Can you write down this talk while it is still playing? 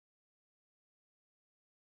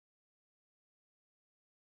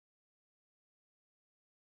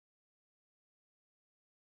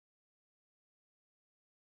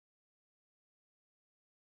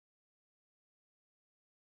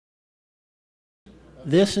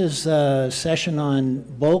This is a session on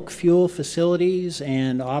bulk fuel facilities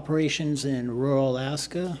and operations in rural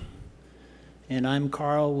Alaska. And I'm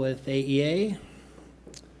Karl with AEA.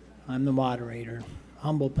 I'm the moderator,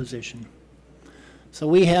 humble position. So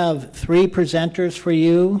we have three presenters for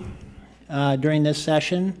you during this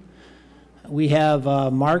session. We have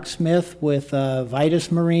Mark Smith with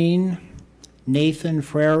Vitus Marine, Nathan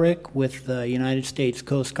Frerichs with the United States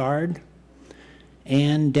Coast Guard,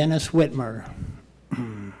 and Dennis Witmer.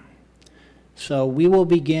 So we will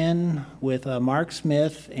begin with Mark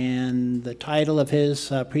Smith, and the title of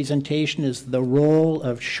his presentation is The Role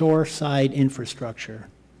of Shoreside Infrastructure.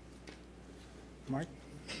 Mark?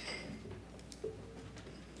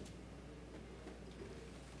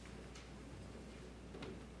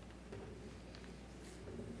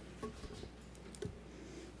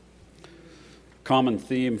 Common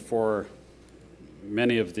theme for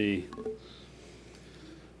many of the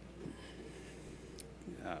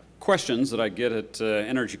questions that I get at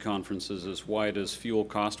energy conferences is, why does fuel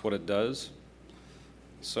cost what it does?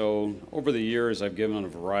 So over the years I've given a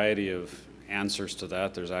variety of answers to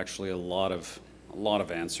that. There's actually a lot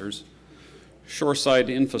of answers.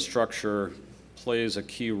 Shoreside infrastructure plays a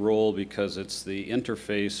key role because it's the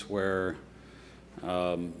interface where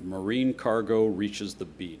marine cargo reaches the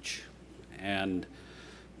beach. And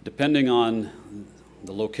depending on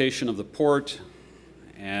the location of the port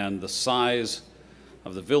and the size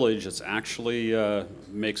of the village, it's actually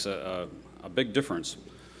makes a big difference.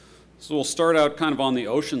 So we'll start out kind of on the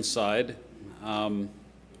ocean side. The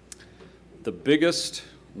biggest,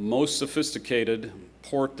 most sophisticated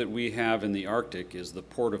port that we have in the Arctic is the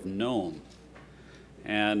port of Nome.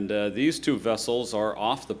 And these two vessels are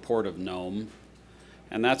off the port of Nome,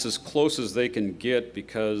 and that's as close as they can get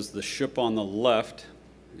because the ship on the left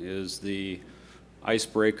is the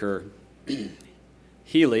icebreaker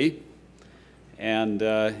Healy, and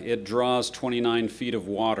it draws 29 feet of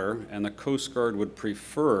water, and the Coast Guard would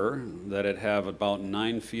prefer that it have about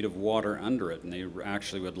 9 feet of water under it, and they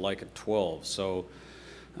actually would like it 12. So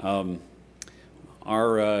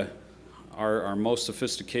our most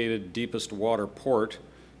sophisticated, deepest water port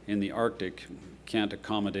in the Arctic can't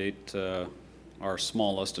accommodate our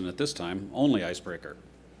smallest, and at this time, only icebreaker.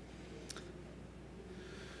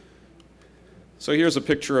 So here's a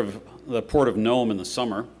picture of the port of Nome in the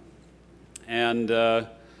summer. And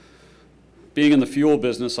being in the fuel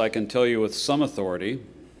business, I can tell you with some authority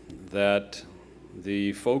that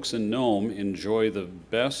the folks in Nome enjoy the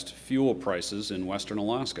best fuel prices in Western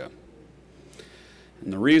Alaska.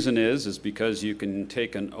 And the reason is because you can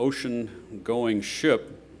take an ocean-going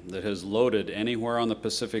ship that has loaded anywhere on the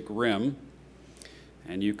Pacific Rim,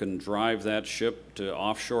 and you can drive that ship to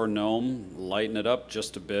offshore Nome, lighten it up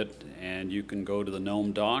just a bit, and you can go to the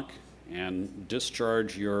Nome dock and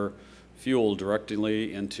discharge your fuel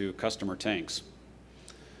directly into customer tanks.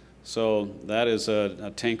 So that is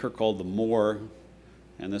a tanker called the Moore,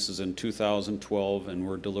 and this is in 2012, and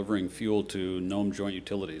we're delivering fuel to Nome Joint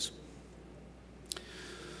Utilities.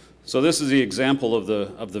 So this is the example of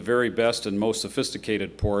the very best and most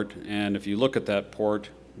sophisticated port, and if you look at that port,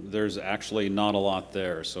 there's actually not a lot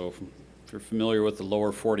there. So if you're familiar with the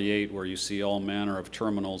lower 48, where you see all manner of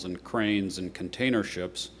terminals and cranes and container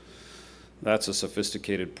ships, that's a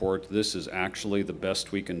sophisticated port. This is actually the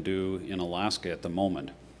best we can do in Alaska at the moment.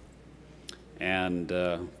 And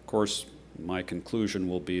of course, my conclusion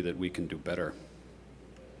will be that we can do better.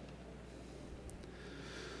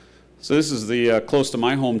 So this is the close to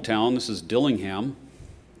my hometown. This is Dillingham.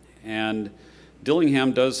 And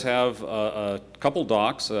Dillingham does have a couple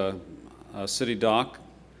docks, a city dock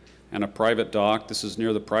and a private dock. This is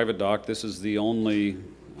near the private dock. This is the only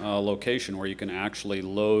location where you can actually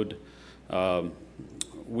load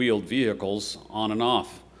wheeled vehicles on and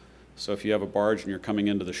off. So if you have a barge and you're coming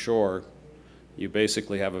into the shore, you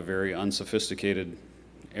basically have a very unsophisticated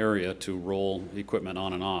area to roll equipment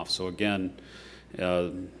on and off. So again,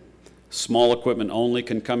 small equipment only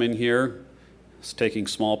can come in here. It's taking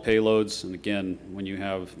small payloads, and again, when you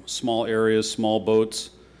have small areas, small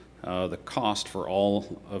boats, the cost for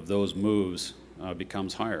all of those moves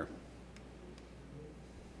becomes higher.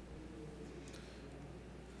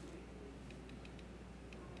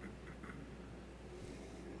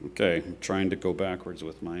 Okay, I'm trying to go backwards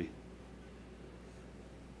with my...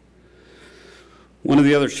 One of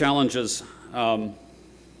the other challenges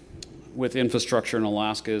with infrastructure in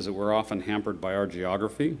Alaska is that we're often hampered by our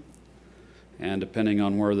geography, and depending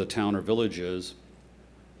on where the town or village is,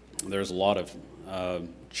 there's a lot of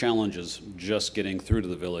challenges just getting through to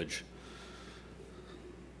the village.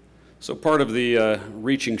 So part of the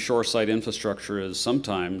reaching shoreside infrastructure is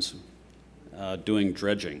sometimes doing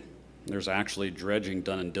dredging. There's actually dredging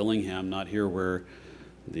done in Dillingham, not here where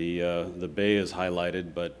the bay is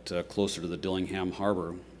highlighted, but closer to the Dillingham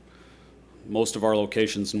Harbor. Most of our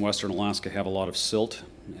locations in western Alaska have a lot of silt,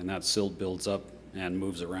 and that silt builds up and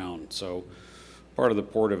moves around. So part of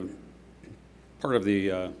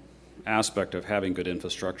the aspect of having good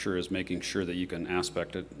infrastructure is making sure that you can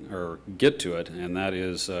aspect it or get to it, and that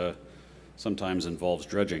is sometimes involves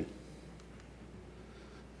dredging.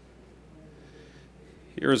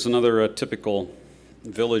 Here's another typical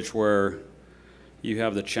village where you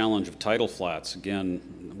have the challenge of tidal flats.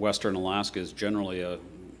 Again, western Alaska is generally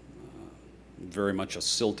very much a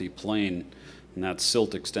silty plain, and that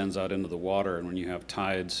silt extends out into the water, and when you have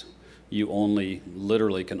tides, you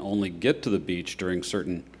literally can only get to the beach during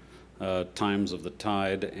certain times of the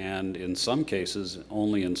tide, and in some cases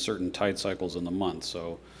only in certain tide cycles in the month.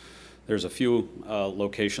 So there's a few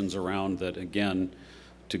locations around that, again,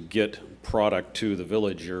 to get product to the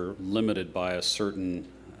village, you're limited by a certain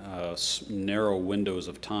narrow windows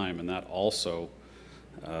of time, and that also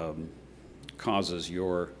causes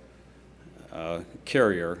your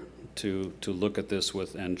carrier to look at this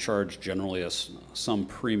and charge generally some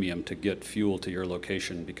premium to get fuel to your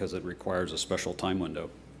location because it requires a special time window.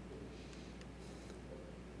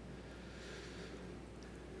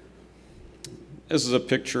 This is a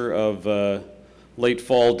picture of late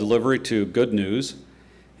fall delivery to Good News.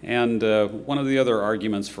 And one of the other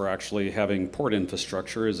arguments for actually having port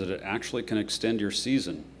infrastructure is that it actually can extend your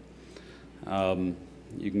season.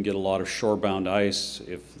 You can get a lot of shorebound ice.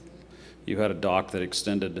 If you had a dock that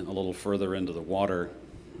extended a little further into the water,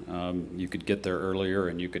 you could get there earlier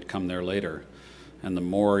and you could come there later. And the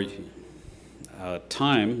more the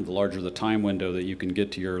larger the time window that you can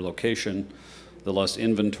get to your location, the less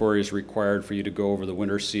inventory is required for you to go over the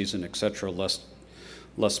winter season, etc.,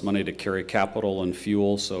 less money to carry capital and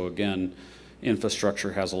fuel. So again,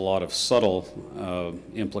 infrastructure has a lot of subtle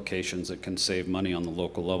implications that can save money on the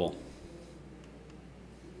local level.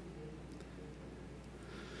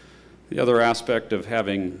 The other aspect of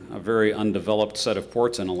having a very undeveloped set of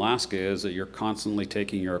ports in Alaska is that you're constantly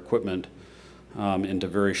taking your equipment into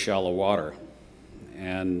very shallow water.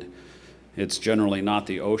 And it's generally not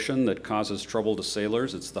the ocean that causes trouble to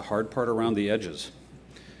sailors, it's the hard part around the edges.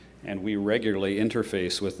 And we regularly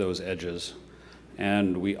interface with those edges,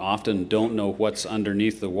 and we often don't know what's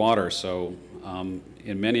underneath the water. So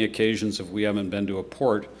in many occasions, if we haven't been to a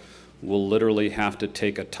port, we'll literally have to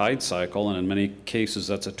take a tide cycle, and in many cases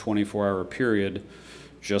that's a 24-hour period,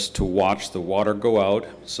 just to watch the water go out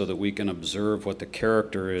so that we can observe what the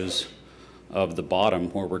character is of the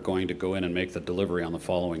bottom where we're going to go in and make the delivery on the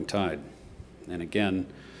following tide. And again,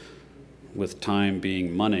 with time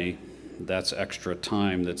being money, that's extra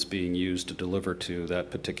time that's being used to deliver to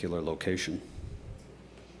that particular location.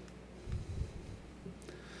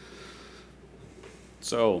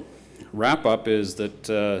 So, wrap up is that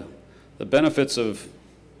the benefits of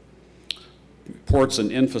ports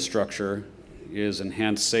and infrastructure is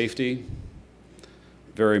enhanced safety,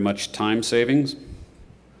 very much time savings.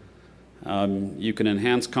 You can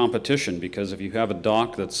enhance competition because if you have a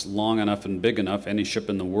dock that's long enough and big enough, any ship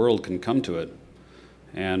in the world can come to it.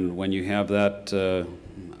 And when you have that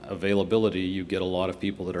availability, you get a lot of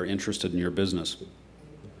people that are interested in your business.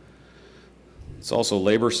 It's also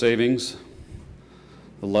labor savings.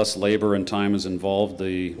 The less labor and time is involved,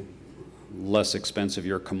 the less expensive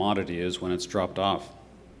your commodity is when it's dropped off.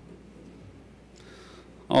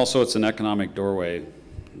 Also, it's an economic doorway.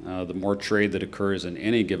 The more trade that occurs in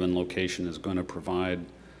any given location is going to provide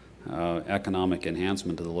economic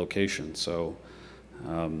enhancement to the location. So,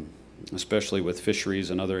 especially with fisheries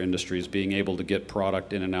and other industries, being able to get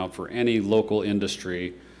product in and out for any local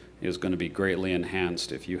industry is going to be greatly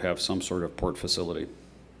enhanced if you have some sort of port facility.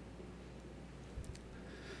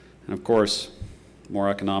 And of course, more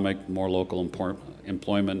economic, more local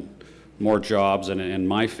employment, more jobs, and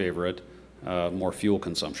my favorite, more fuel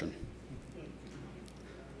consumption.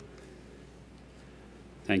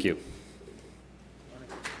 Thank you.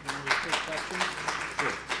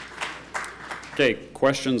 Okay,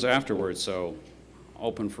 questions afterwards, so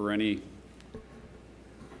open for any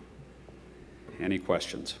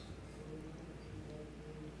questions.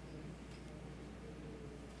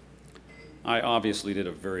 I obviously did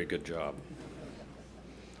a very good job.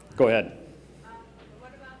 Go ahead.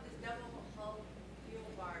 What about this double hull fuel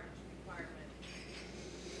barge requirement?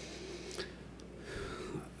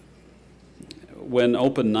 When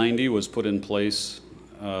Open 90 was put in place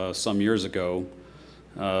some years ago,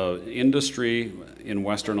 industry in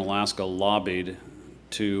Western Alaska lobbied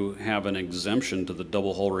to have an exemption to the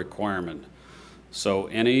double hull requirement. So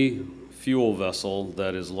any fuel vessel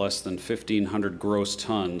that is less than 1,500 gross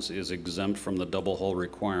tons is exempt from the double hull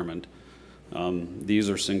requirement. These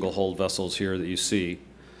are single hull vessels here that you see.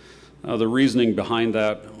 The reasoning behind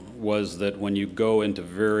that was that when you go into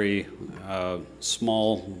very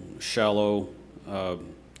small, shallow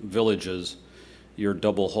villages, your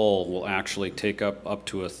double hull will actually take up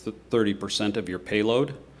to 30% of your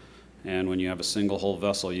payload. And when you have a single hull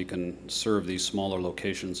vessel, you can serve these smaller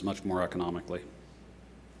locations much more economically.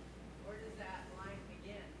 Where does that line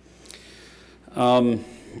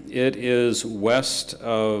begin? It is west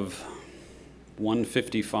of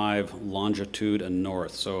 155 longitude and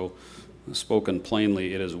north. So spoken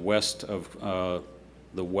plainly, it is west of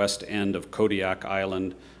the west end of Kodiak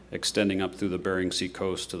Island, extending up through the Bering Sea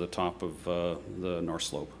coast to the top of the North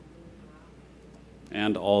Slope,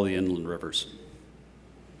 and all the inland rivers.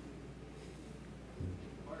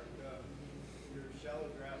 Mark, your shallow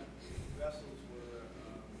draft vessels were,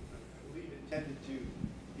 I believe, intended to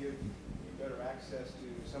give you better access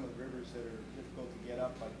to some of the rivers that are difficult to get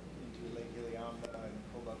up, like into Lake Iliamna and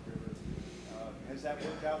Kobuk River. Has that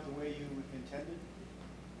worked out the way you intended?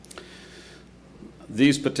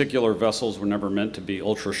 These particular vessels were never meant to be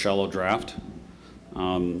ultra shallow draft.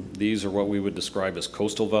 These are what we would describe as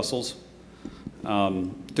coastal vessels.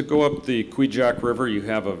 To go up the Kwijak River, you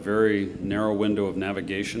have a very narrow window of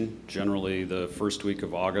navigation, generally the first week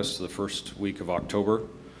of August, the first week of October.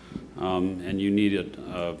 And you need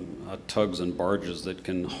tugs and barges that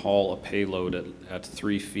can haul a payload at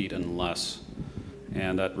 3 feet and less.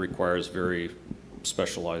 And that requires very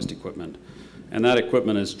specialized equipment. And that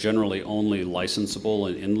equipment is generally only licensable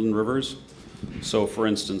in inland rivers. So for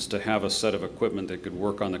instance, to have a set of equipment that could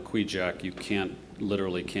work on the Kwijak, you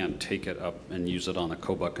literally can't take it up and use it on the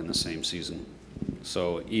Kobuk in the same season.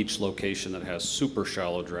 So each location that has super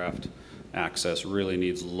shallow draft access really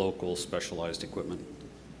needs local specialized equipment.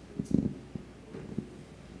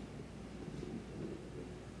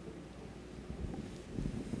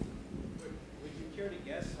 Would you care to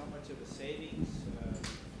guess how much of a savings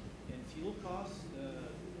in fuel costs a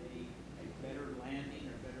better landing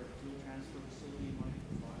or better fuel transfer facility might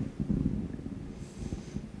provide?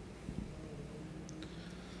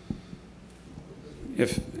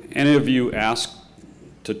 If any of you asked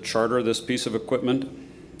to charter this piece of equipment,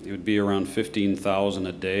 it would be around $15,000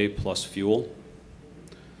 a day plus fuel.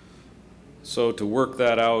 So to work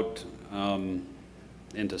that out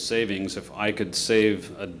into savings, if I could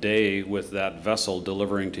save a day with that vessel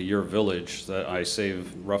delivering to your village, that I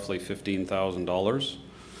save roughly $15,000.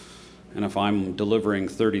 And if I'm delivering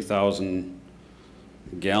 30,000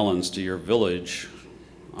 gallons to your village,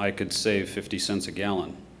 I could save 50 cents a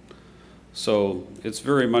gallon. So it's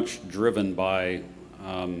very much driven by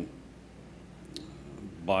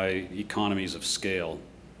economies of scale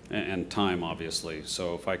and time, obviously.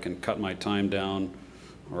 So if I can cut my time down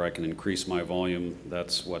or I can increase my volume,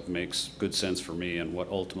 that's what makes good sense for me and what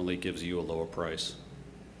ultimately gives you a lower price.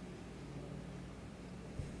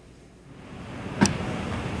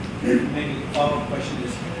 Maybe the follow-up question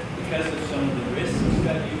is, because of some of the risks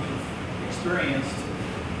that you've experienced,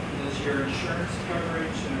 does your insurance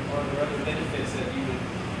coverage or are there other benefits that you would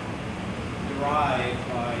derive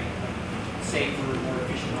by safer, more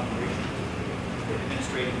efficient operation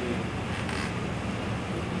administratively?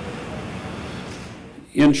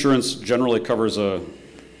 Insurance generally covers a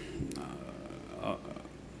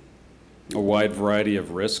wide variety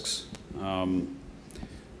of risks.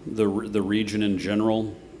 The region in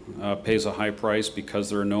general pays a high price because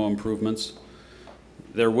there are no improvements.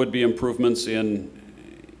 There would be improvements in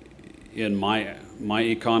my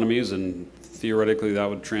economies, and theoretically that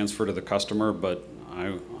would transfer to the customer, but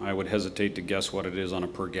I would hesitate to guess what it is on a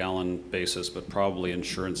per gallon basis, but probably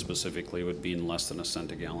insurance specifically would be in less than a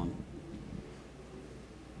cent a gallon.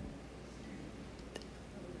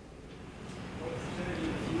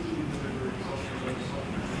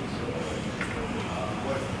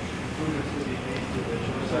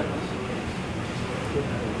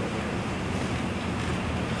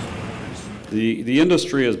 The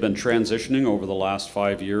industry has been transitioning over the last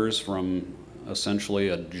 5 years from essentially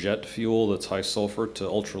a jet fuel that's high sulfur to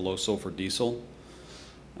ultra low sulfur diesel.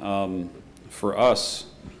 For us,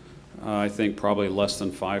 I think probably less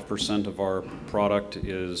than 5% of our product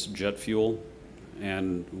is jet fuel,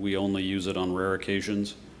 and we only use it on rare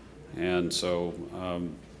occasions. And so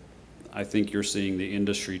I think you're seeing the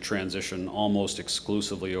industry transition almost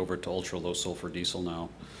exclusively over to ultra low sulfur diesel now.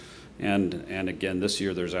 And again, this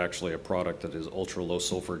year there's actually a product that is ultra low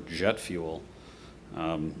sulfur jet fuel.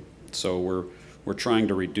 So we're trying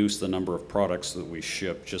to reduce the number of products that we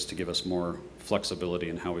ship just to give us more flexibility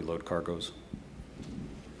in how we load cargoes.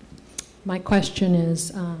 My question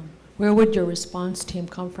is, where would your response team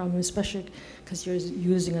come from, especially because you're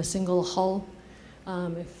using a single hull?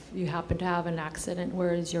 If you happen to have an accident,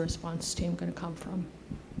 where is your response team going to come from?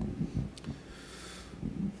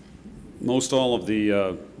 Most all of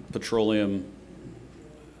the petroleum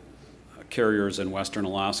carriers in Western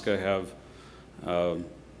Alaska have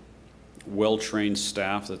well-trained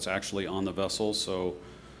staff that's actually on the vessel. So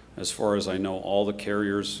as far as I know, all the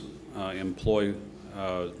carriers employ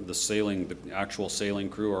the actual sailing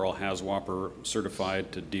crew are all HAZWOPER certified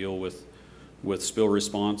to deal with spill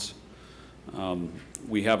response.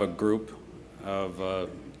 We have a group of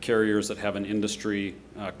carriers that have an industry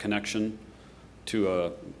connection to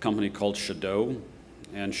a company called Shadow,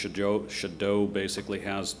 and Shadow basically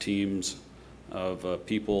has teams of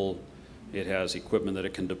people. It has equipment that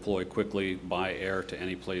it can deploy quickly by air to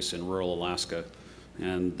any place in rural Alaska,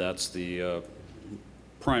 and that's the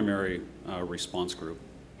primary response group.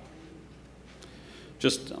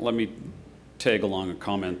 Just let me tag along a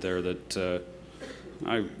comment there that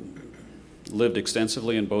I lived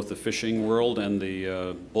extensively in both the fishing world and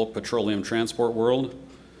the bulk petroleum transport world,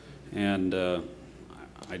 and I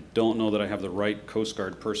don't know that I have the right Coast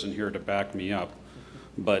Guard person here to back me up,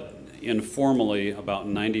 but informally, about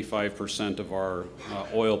 95% of our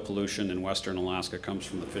oil pollution in Western Alaska comes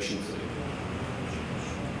from the fishing fleet.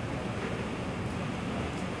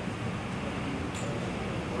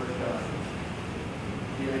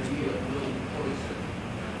 The idea of really poison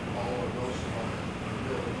all of those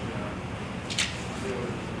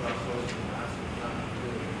village West Western Alaska is not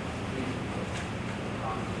really feasible.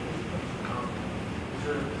 Is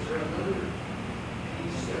there another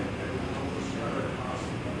piece that is almost another cost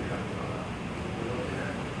that we have we're looking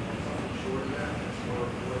at something short of that that's more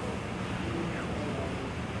affordable?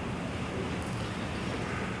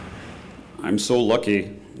 I'm so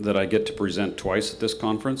lucky that I get to present twice at this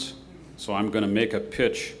conference. So I'm going to make a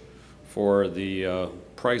pitch for the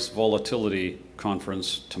price volatility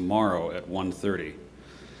conference tomorrow at 1:30.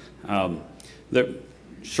 The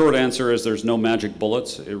short answer is there's no magic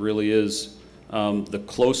bullets. It really is the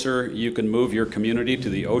closer you can move your community to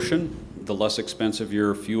the ocean, the less expensive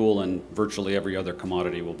your fuel and virtually every other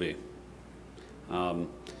commodity will be.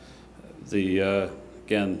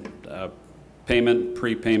 Again, payment,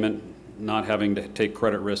 prepayment, not having to take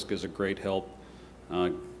credit risk is a great help.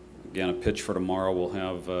 Again, a pitch for tomorrow. We'll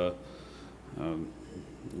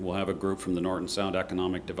have a group from the Norton Sound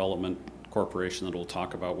Economic Development Corporation that will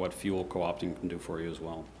talk about what fuel co-opting can do for you as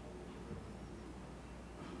well.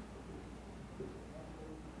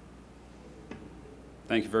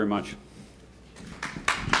 Thank you very much.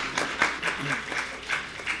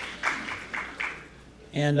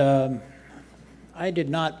 And I did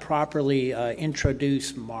not properly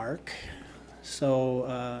introduce Mark, so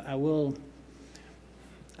I will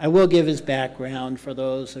give his background for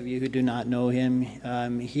those of you who do not know him.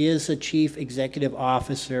 He is the Chief Executive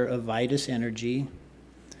Officer of Vitus Energy,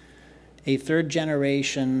 a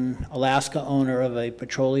third-generation Alaska owner of a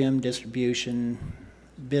petroleum distribution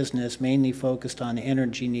business mainly focused on the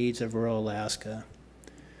energy needs of rural Alaska.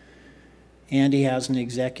 And he has an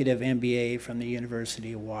executive MBA from the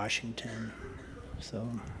University of Washington. So,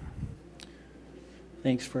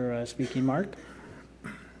 thanks for speaking, Mark.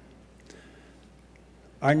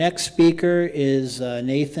 Our next speaker is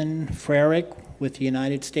Nathan Frerichs with the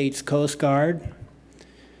United States Coast Guard.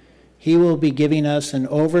 He will be giving us an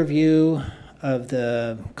overview of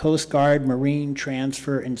the Coast Guard marine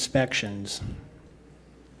transfer inspections.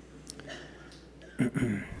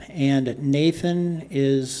 And Nathan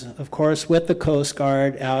is, of course, with the Coast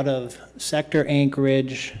Guard out of Sector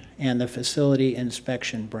Anchorage and the Facility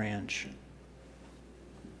Inspection Branch.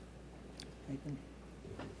 Nathan.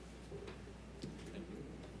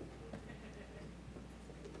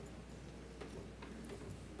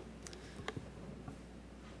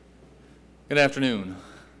 Good afternoon.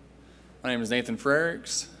 My name is Nathan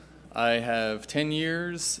Frerichs. I have 10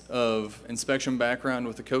 years of inspection background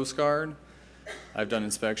with the Coast Guard. I've done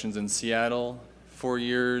inspections in Seattle, 4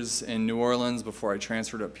 years in New Orleans before I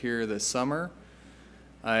transferred up here this summer.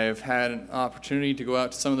 I've had an opportunity to go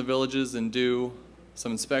out to some of the villages and do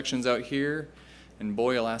some inspections out here, and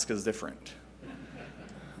boy, Alaska is different.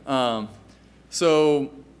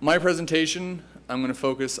 So my presentation, I'm going to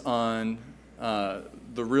focus on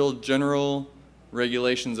the real general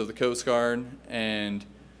regulations of the Coast Guard and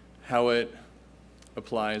how it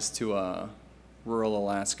applies to rural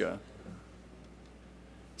Alaska.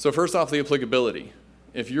 So first off, the applicability.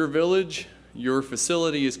 If your village, your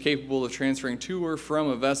facility is capable of transferring to or from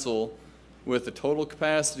a vessel with a total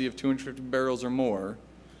capacity of 250 barrels or more,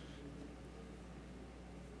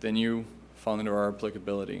 then you fall into our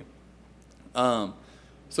applicability.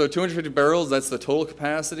 So 250 barrels, that's the total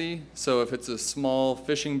capacity. So if it's a small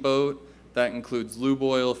fishing boat, that includes lube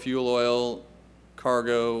oil, fuel oil,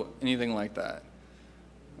 cargo, anything like that.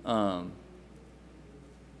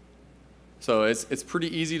 So it's pretty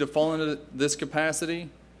easy to fall into this capacity.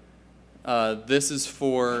 This is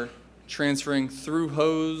for transferring through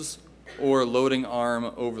hose or loading arm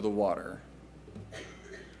over the water.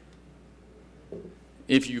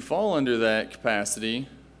 If you fall under that capacity,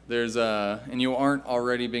 and you aren't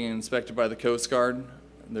already being inspected by the Coast Guard,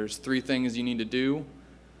 there's 3 things you need to do.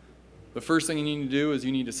 The first thing you need to do is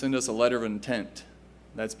you need to send us a letter of intent.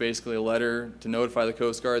 That's basically a letter to notify the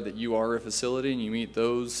Coast Guard that you are a facility and you meet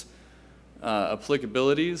those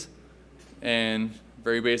applicabilities, and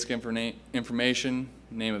very basic information,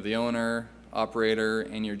 name of the owner, operator,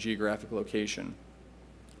 and your geographic location.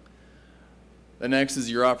 The next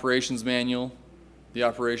is your operations manual. The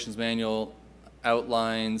operations manual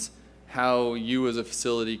outlines how you as a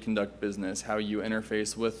facility conduct business, how you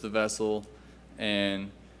interface with the vessel, and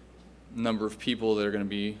number of people that are going to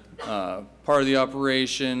be part of the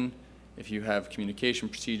operation, if you have communication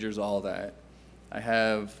procedures, all that. I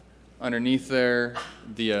have underneath there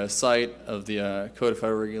the site of the Code of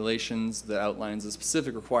Federal Regulations that outlines the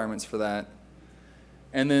specific requirements for that.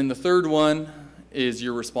 And then the third one is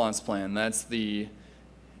your response plan. That's the,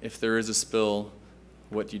 if there is a spill,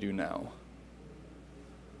 what do you do now?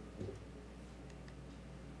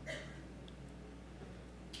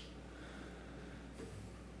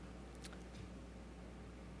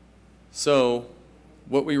 So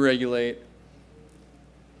what we regulate,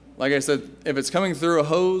 like I said, if it's coming through a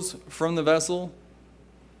hose from the vessel,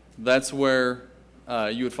 that's where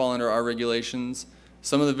you would fall under our regulations.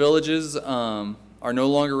 Some of the villages are no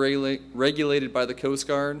longer regulated by the Coast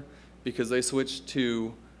Guard because they switched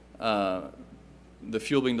to the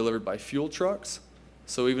fuel being delivered by fuel trucks.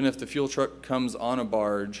 So even if the fuel truck comes on a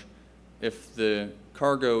barge, if the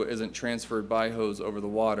cargo isn't transferred by hose over the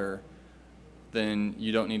water, then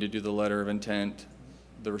you don't need to do the letter of intent,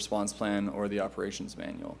 the response plan, or the operations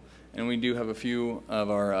manual. And we do have a few of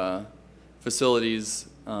our facilities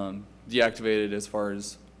deactivated as far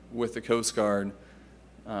as with the Coast Guard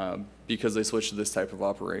because they switched to this type of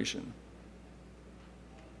operation.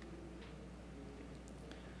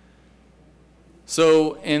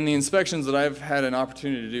 So in the inspections that I've had an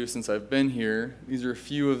opportunity to do since I've been here, these are a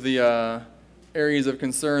few of the areas of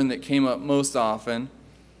concern that came up most often.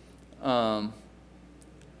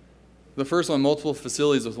 The first one, multiple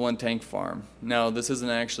facilities with one tank farm. Now, this isn't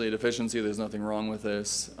actually a deficiency. There's nothing wrong with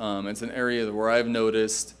this. It's an area where I've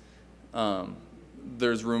noticed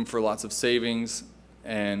there's room for lots of savings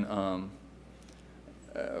and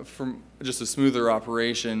from just a smoother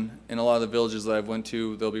operation. In a lot of the villages that I've went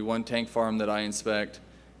to, there'll be one tank farm that I inspect,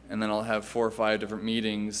 and then I'll have 4 or 5 different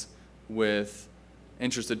meetings with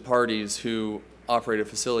interested parties who operate a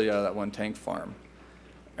facility out of that one tank farm.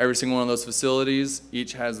 Every single one of those facilities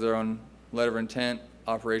each has their own letter of intent,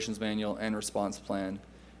 operations manual, and response plan.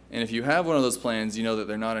 And if you have one of those plans, you know that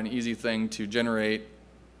they're not an easy thing to generate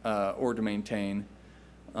or to maintain.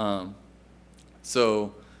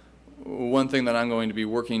 So one thing that I'm going to be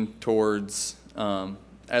working towards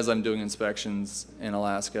as I'm doing inspections in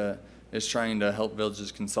Alaska is trying to help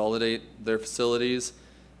villages consolidate their facilities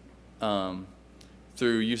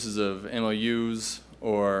through uses of MOUs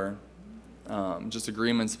or just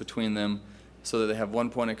agreements between them so that they have one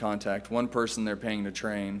point of contact, one person they're paying to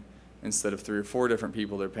train instead of 3 or 4 different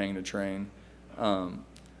people they're paying to train.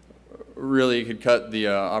 Really, you could cut the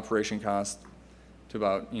operation cost to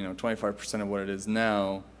about 25% of what it is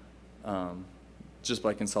now just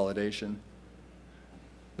by consolidation.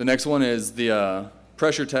 The next one is the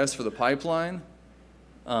pressure test for the pipeline.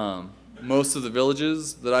 Most of the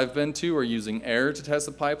villages that I've been to are using air to test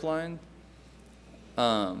the pipeline.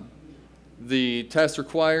 The test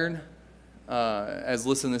required, as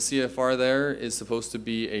listed in the CFR there, is supposed to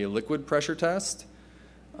be a liquid pressure test.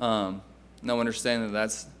 Now understand that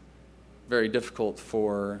that's very difficult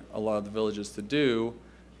for a lot of the villages to do.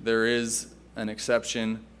 There is an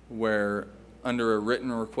exception where under a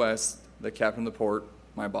written request, the captain of the port,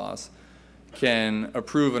 my boss, can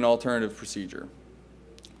approve an alternative procedure.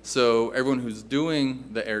 So everyone who's doing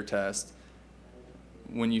the air test,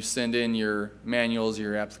 when you send in your manuals,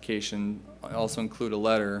 your application, also include a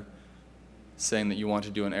letter saying that you want to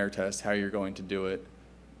do an air test, how you're going to do it,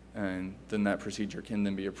 and then that procedure can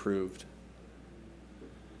then be approved.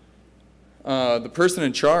 The person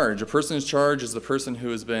in charge. A person in charge is the person who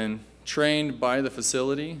has been trained by the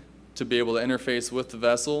facility to be able to interface with the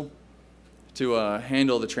vessel to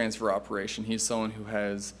handle the transfer operation. He's someone who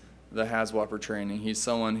has the HAZWOPER training. He's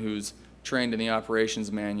someone who's trained in the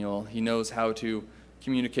operations manual. He knows how to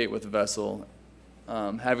communicate with the vessel.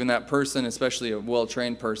 Having that person, especially a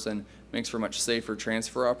well-trained person, makes for a much safer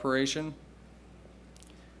transfer operation.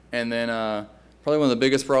 And then probably one of the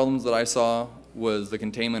biggest problems that I saw was the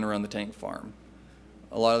containment around the tank farm.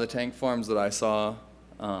 A lot of the tank farms that I saw,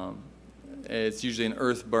 it's usually an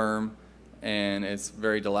earth berm, and it's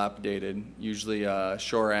very dilapidated. Usually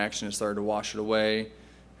shore action has started to wash it away,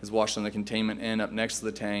 has washed on the containment end up next to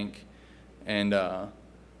the tank, and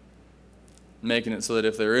making it so that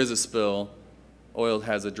if there is a spill, oil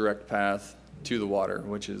has a direct path to the water,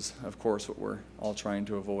 which is, of course, what we're all trying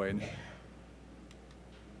to avoid.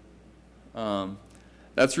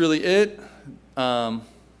 That's really it.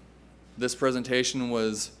 This presentation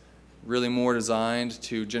was really more designed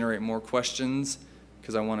to generate more questions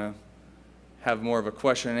because I want to have more of a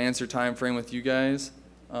question and answer time frame with you guys.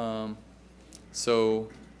 So,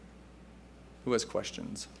 who has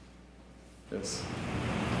questions? Yes.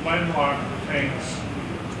 Landlocked tanks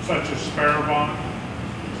such as Sparabon,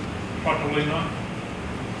 Catalina,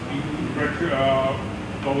 you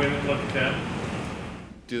go in and look at them.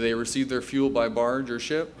 Do they receive their fuel by barge or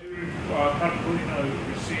ship? Catalina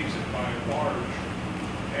receives it by barge,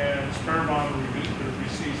 and Sparabon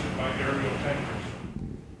receives it by aerial tankers.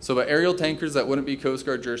 So by aerial tankers, that wouldn't be Coast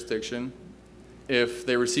Guard jurisdiction. If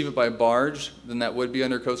they receive it by barge, then that would be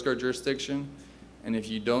under Coast Guard jurisdiction. And if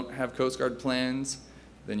you don't have Coast Guard plans,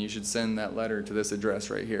 then you should send that letter to this address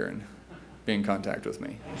right here and be in contact with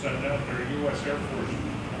me. Send out their U.S. Air Force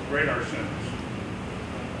radar centers.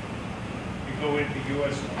 You go into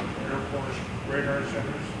U.S. Air Force radar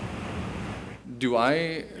centers. Do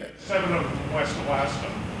I? 7 of them in West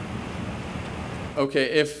Alaska. Okay,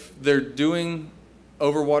 if they're doing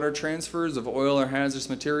overwater transfers of oil or hazardous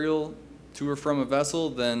material to or from a vessel,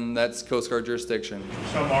 then that's Coast Guard jurisdiction.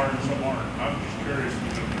 Some are and some aren't. I'm just curious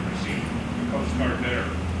because I've never seen the Coast Guard there.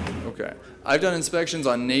 Okay. I've done inspections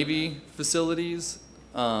on Navy facilities.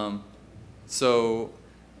 So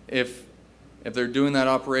if they're doing that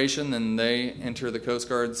operation, then they enter the Coast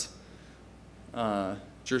Guard's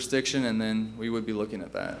jurisdiction, and then we would be looking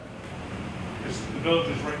at that. The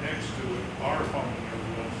villages right next to it are following their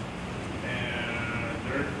rules, and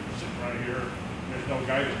they're sitting right here. There's no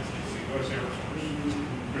guidance. It's the U.S. Air Force.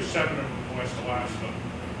 There's 7 of them in West Alaska.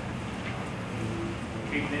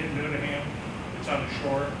 Keaton in Nuneham, it's on the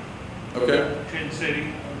shore. Okay. Tin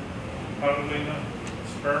City, Catalina,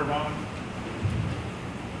 Sparabon.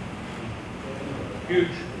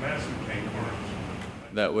 Huge, massive tank farms.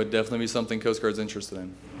 That would definitely be something Coast Guard's interested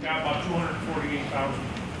in. Got about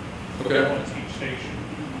 248,000 Okay. gallons each station.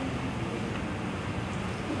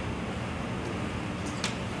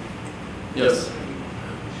 Yes.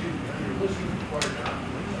 You're listing required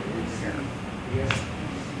documents. Is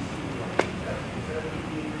that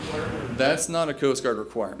being required? That's not a Coast Guard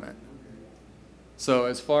requirement. So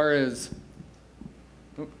as far as,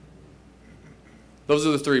 those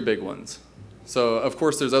are the 3 big ones. So of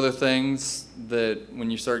course there's other things that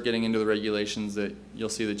when you start getting into the regulations that you'll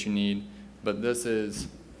see that you need, but this is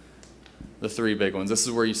the 3 big ones. This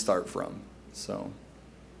is where you start from. So,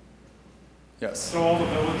 yes. So all the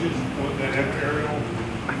villages that have aerial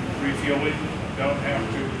refueling don't have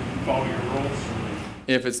to follow your rules?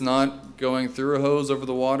 If it's not going through a hose over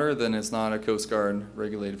the water, then it's not a Coast Guard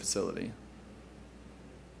regulated facility.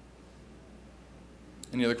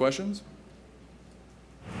 Any other questions?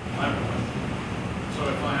 I have a question. So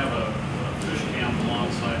if I have a fish camp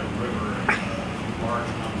alongside a river and a barge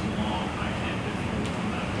comes along, I can't get fuel from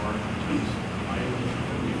that barge because I use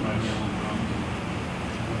 55-gallon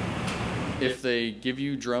drums. If they give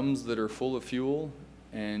you drums that are full of fuel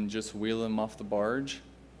and just wheel them off the barge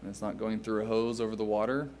and it's not going through a hose over the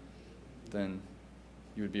water, then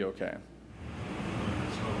you would be okay.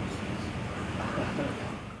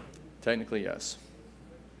 Technically, yes.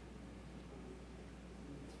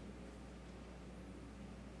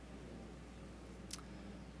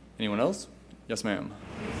 Anyone else? Yes, ma'am.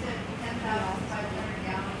 You said 10,500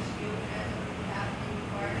 gallons fuel capacity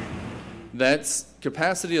required? That's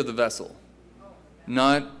capacity of the vessel,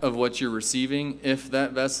 not of what you're receiving. If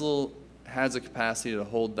that vessel has a capacity to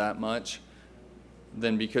hold that much,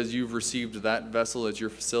 then because you've received that vessel at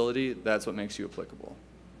your facility, that's what makes you applicable.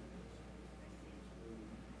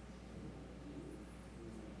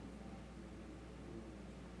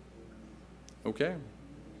 Okay.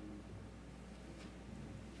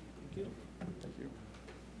 Thank you. Thank you.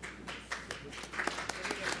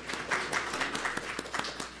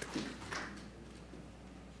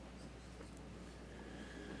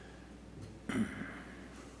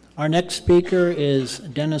 Our next speaker is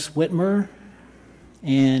Dennis Witmer.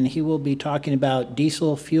 and he will be talking about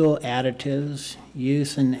diesel fuel additives,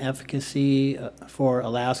 use and efficacy for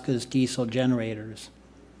Alaska's diesel generators.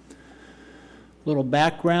 Little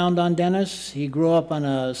background on Dennis. He grew up on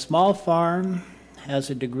a small farm, has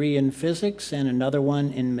a degree in physics and another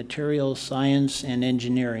one in materials science and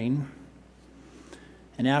engineering.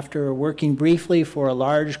 And after working briefly for a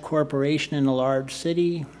large corporation in a large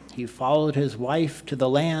city, he followed his wife to the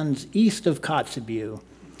lands east of Kotzebue,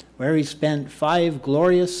 where he spent 5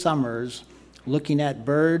 glorious summers looking at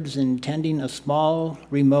birds and tending a small,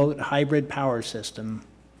 remote hybrid power system.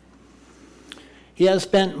 He has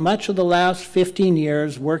spent much of the last 15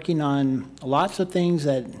 years working on lots of things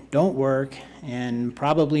that don't work and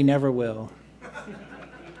probably never will.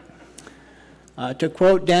 To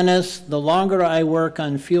quote Dennis, the longer I work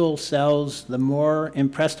on fuel cells, the more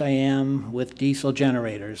impressed I am with diesel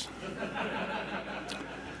generators.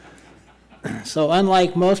 So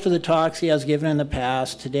unlike most of the talks he has given in the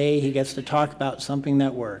past, today he gets to talk about something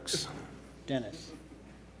that works. Dennis.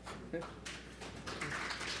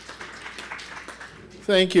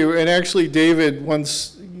 Thank you. And actually, David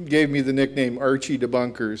once gave me the nickname Archie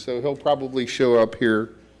Debunker, so he'll probably show up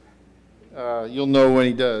here. You'll know when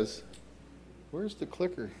he does. Where's the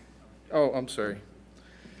clicker? Oh, I'm sorry.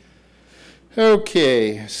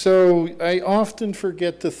 Okay, so I often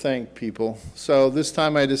forget to thank people. So this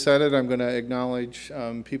time I decided I'm going to acknowledge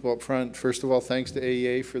people up front. First of all, thanks to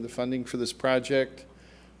AEA for the funding for this project.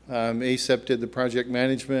 ACEP did the project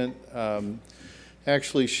management.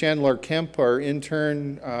 Actually, Chandler Kemp, our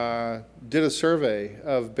intern, did a survey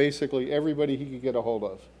of basically everybody he could get a hold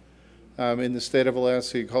of in the state of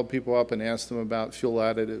Alaska. He called people up and asked them about fuel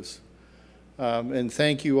additives. And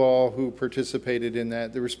thank you all who participated in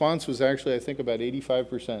that. The response was actually, I think, about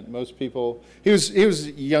 85%. Most people, he was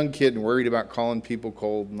a young kid and worried about calling people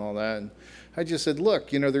cold and all that. And I just said,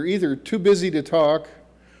 look, you know, they're either too busy to talk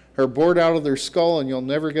or bored out of their skull and you'll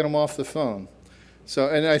never get them off the phone. So,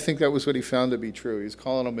 and I think that was what he found to be true. He was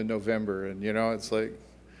calling them in November, and you know, it's like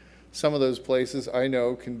some of those places I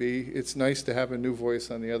know can be, it's nice to have a new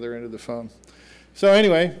voice on the other end of the phone. So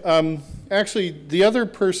anyway, actually the other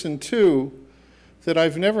person too that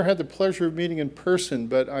I've never had the pleasure of meeting in person,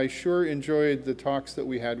 but I sure enjoyed the talks that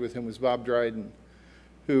we had with him, was Bob Dryden,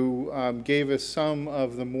 who gave us some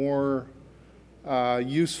of the more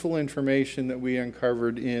useful information that we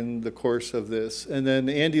uncovered in the course of this. And then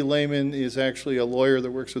Andy Lehman is actually a lawyer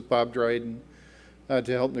that works with Bob Dryden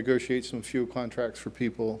to help negotiate some fuel contracts for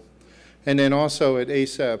people. And then also at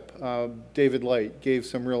ACEP, David Light gave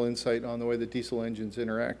some real insight on the way that diesel engines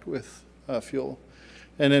interact with fuel.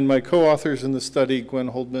 And then my co-authors in the study, Gwen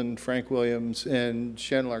Holdman, Frank Williams, and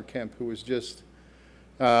Chandler Kemp, who was just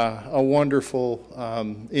a wonderful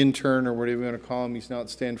intern, or whatever you want to call him. He's now at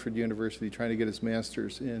Stanford University trying to get his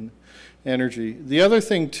master's in energy. The other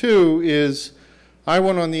thing, too, is I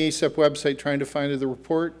went on the ACEP website trying to find the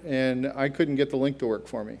report, and I couldn't get the link to work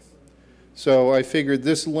for me. So I figured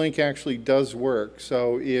this link actually does work.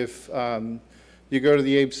 So if you go to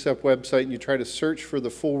the ACEP website and you try to search for the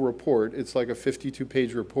full report, it's like a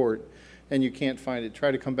 52-page report, and you can't find it.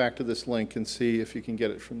 Try to come back to this link and see if you can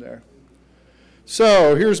get it from there.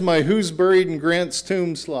 So here's my who's buried in Grant's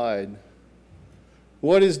tomb slide.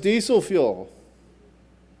 What is diesel fuel?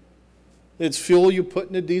 It's fuel you put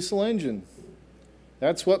in a diesel engine.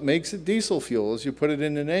 That's what makes it diesel fuel, is you put it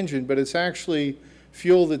in an engine, but it's actually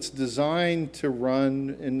fuel that's designed to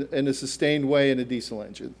run in a sustained way in a diesel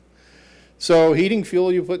engine. So heating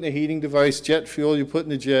fuel you put in a heating device, jet fuel you put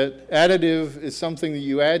in a jet. Additive is something that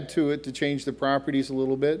you add to it to change the properties a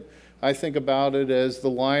little bit. I think about it as the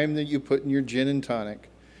lime that you put in your gin and tonic.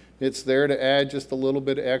 It's there to add just a little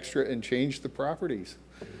bit extra and change the properties.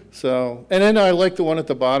 So, and then I like the one at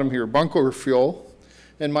the bottom here, bunker fuel.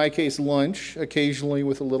 In my case, lunch, occasionally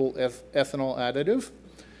with a little ethanol additive.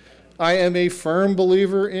 I am a firm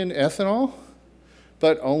believer in ethanol,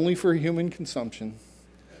 but only for human consumption.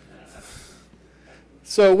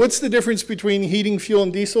 So what's the difference between heating fuel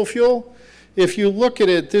and diesel fuel? If you look at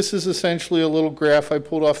it, this is essentially a little graph I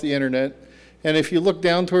pulled off the internet. And if you look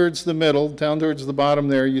down towards the middle, down towards the bottom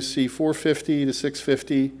there, you see 450 to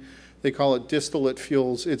 650. They call it distillate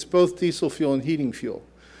fuels. It's both diesel fuel and heating fuel.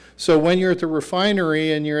 So when you're at the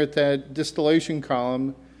refinery and you're at that distillation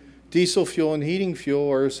column, diesel fuel and heating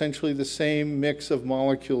fuel are essentially the same mix of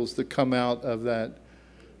molecules that come out of that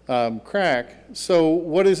crack. So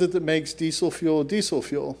what is it that makes diesel fuel diesel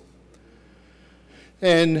fuel?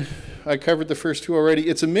 And I covered the first two already.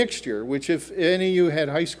 It's a mixture, which if any of you had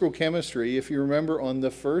high school chemistry, if you remember on the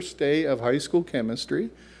first day of high school chemistry,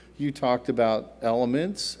 you talked about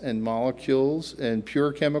elements and molecules and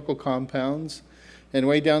pure chemical compounds. And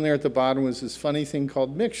way down there at the bottom was this funny thing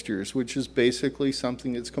called mixtures, which is basically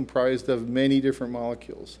something that's comprised of many different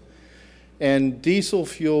molecules. And diesel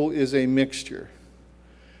fuel is a mixture.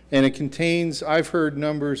 And it contains, I've heard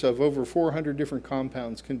numbers of over 400 different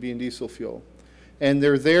compounds can be in diesel fuel. And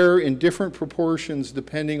they're there in different proportions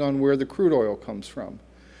depending on where the crude oil comes from.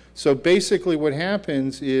 So basically what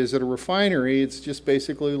happens is at a refinery, it's just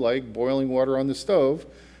basically like boiling water on the stove.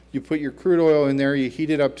 You put your crude oil in there, you heat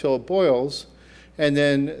it up till it boils, and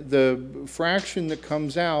then the fraction that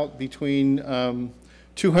comes out between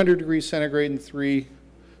 200 degrees centigrade and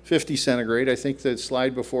 350 centigrade, I think the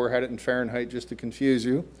slide before had it in Fahrenheit just to confuse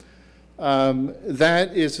you,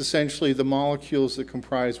 that is essentially the molecules that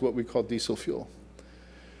comprise what we call diesel fuel.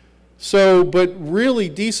 So, but really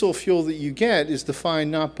diesel fuel that you get is defined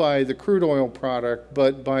not by the crude oil product,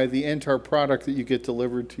 but by the entire product that you get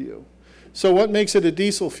delivered to you. So what makes it a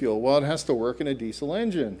diesel fuel? Well, it has to work in a diesel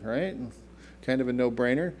engine, right? Kind of a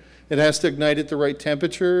no-brainer. It has to ignite at the right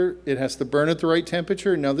temperature. It has to burn at the right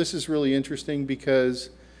temperature. Now, this is really interesting because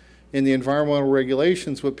in the environmental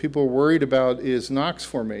regulations, what people are worried about is NOx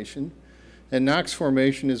formation. And NOx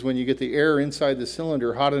formation is when you get the air inside the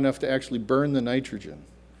cylinder hot enough to actually burn the nitrogen.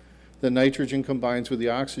 The nitrogen combines with the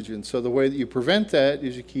oxygen. So the way that you prevent that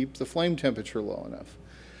is you keep the flame temperature low enough.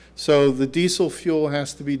 So the diesel fuel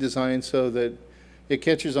has to be designed so that it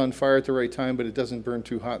catches on fire at the right time, but it doesn't burn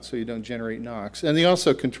too hot so you don't generate NOx. And they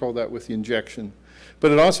also control that with the injection. But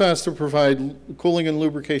it also has to provide cooling and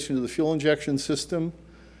lubrication to the fuel injection system.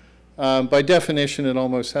 By definition, it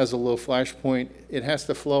almost has a low flash point. It has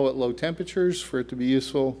to flow at low temperatures for it to be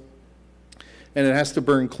useful. And it has to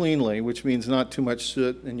burn cleanly, which means not too much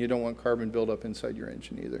soot, and you don't want carbon buildup inside your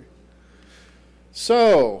engine either.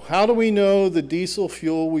 So, how do we know the diesel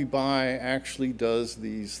fuel we buy actually does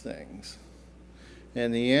these things?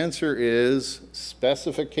 And the answer is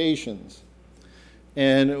specifications.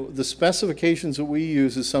 And the specifications that we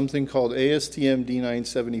use is something called ASTM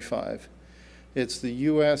D975. It's the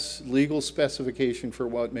US legal specification for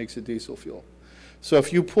what makes a diesel fuel. So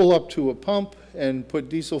if you pull up to a pump and put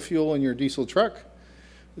diesel fuel in your diesel truck,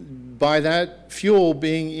 by that fuel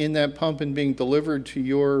being in that pump and being delivered to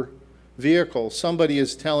your vehicle, somebody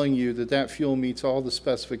is telling you that that fuel meets all the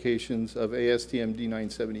specifications of ASTM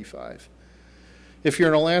D975. If you're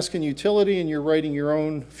an Alaskan utility and you're writing your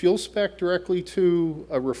own fuel spec directly to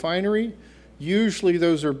a refinery, usually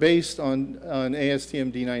those are based on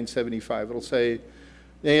ASTM D975. It'll say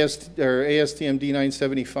ASTM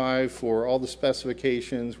D975 for all the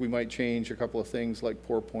specifications. We might change a couple of things like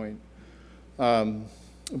pour point.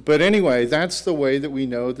 But anyway, that's the way that we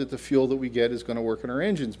know that the fuel that we get is going to work in our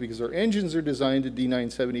engines, because our engines are designed to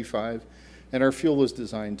D975 and our fuel is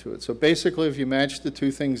designed to it. So basically, if you match the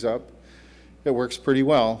two things up, it works pretty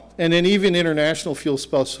well. And then even international fuel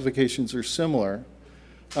specifications are similar.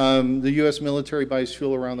 The US military buys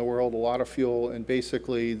fuel around the world, a lot of fuel, and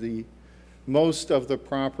basically most of the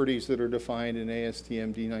properties that are defined in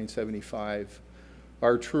ASTM D975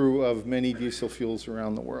 are true of many diesel fuels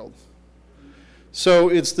around the world. So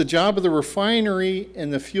it's the job of the refinery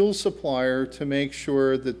and the fuel supplier to make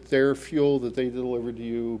sure that their fuel that they deliver to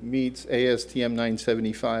you meets ASTM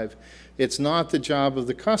 975. It's not the job of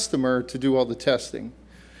the customer to do all the testing.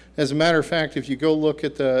 As a matter of fact, if you go look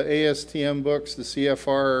at the ASTM books, the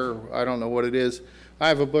CFR, I don't know what it is, I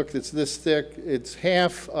have a book that's this thick. It's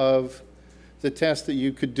half of the test that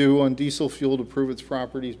you could do on diesel fuel to prove its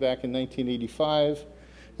properties back in 1985.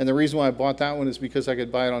 And the reason why I bought that one is because I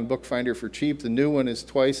could buy it on Bookfinder for cheap. The new one is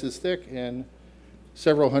twice as thick and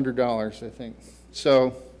several $100s, I think.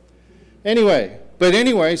 So anyway,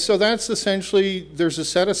 so that's essentially, there's a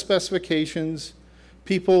set of specifications.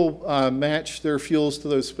 People match their fuels to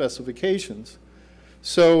those specifications.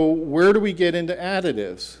 So where do we get into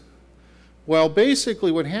additives? Well,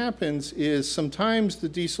 basically what happens is sometimes the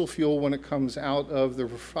diesel fuel, when it comes out of the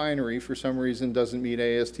refinery, for some reason doesn't meet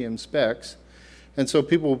ASTM specs. And so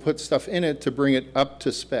people will put stuff in it to bring it up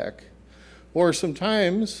to spec. Or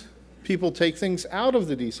sometimes people take things out of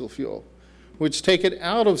the diesel fuel, which take it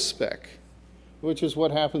out of spec, which is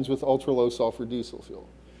what happens with ultra-low sulfur diesel fuel.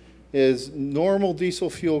 Is normal diesel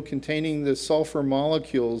fuel containing the sulfur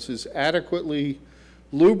molecules is adequately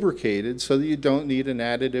lubricated so that you don't need an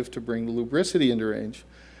additive to bring the lubricity into range.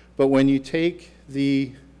 But when you take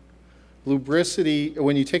the lubricity,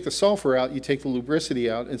 when you take the sulfur out, you take the lubricity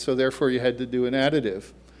out, and so therefore you had to do an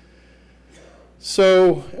additive.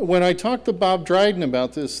 So when I talked to Bob Dryden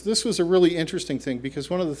about this was a really interesting thing, because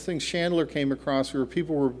one of the things Chandler came across were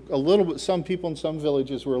people were a little bit, some people in some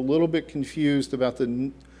villages were a little bit confused about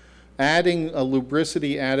adding a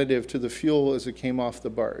lubricity additive to the fuel as it came off the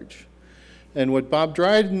barge. And what Bob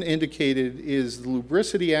Dryden indicated is the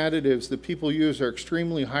lubricity additives that people use are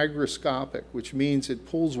extremely hygroscopic, which means it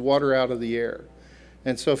pulls water out of the air.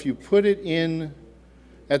 And so if you put it in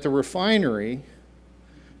at the refinery,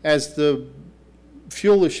 as the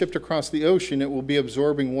fuel is shipped across the ocean, it will be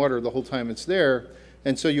absorbing water the whole time it's there,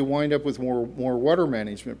 and so you wind up with more water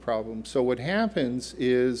management problems. So what happens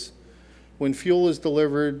is when fuel is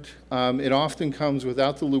delivered, it often comes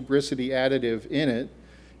without the lubricity additive in it,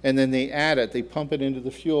 and then they add it, they pump it into the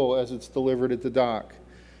fuel as it's delivered at the dock.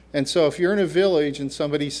 And so if you're in a village and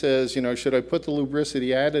somebody says, you know, should I put the lubricity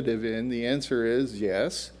additive in? The answer is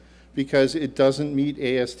yes, because it doesn't meet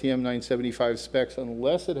ASTM 975 specs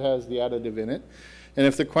unless it has the additive in it. And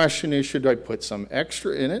if the question is, should I put some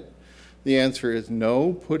extra in it? The answer is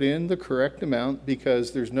no, put in the correct amount,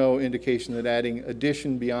 because there's no indication that adding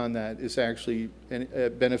addition beyond that is actually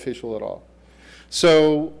beneficial at all.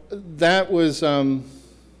 So that was,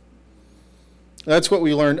 that's what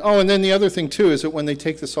we learned. Oh, and then the other thing too is that when they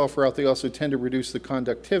take the sulfur out, they also tend to reduce the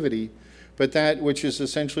conductivity, but that, which is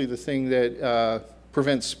essentially the thing that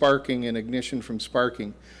prevents sparking and ignition from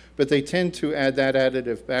sparking. But they tend to add that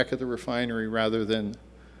additive back at the refinery rather than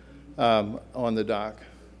on the dock.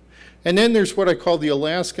 And then there's what I call the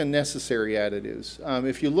Alaska necessary additives.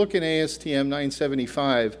 If you look in ASTM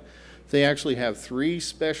 975, they actually have 3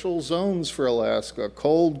 special zones for Alaska: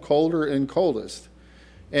 cold, colder, and coldest.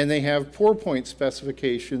 And they have pour point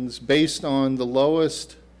specifications based on the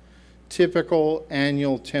lowest typical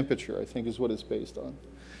annual temperature, I think is what it's based on.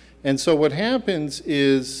 And so what happens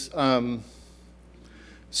is,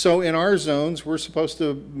 so in our zones, we're supposed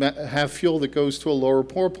to have fuel that goes to a lower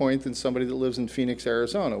pour point than somebody that lives in Phoenix,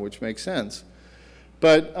 Arizona, which makes sense.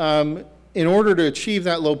 But in order to achieve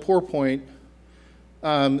that low pour point,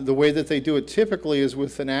 the way that they do it typically is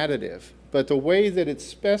with an additive. But the way that it's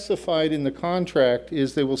specified in the contract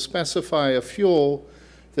is they will specify a fuel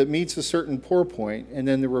that meets a certain pour point, and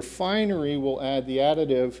then the refinery will add the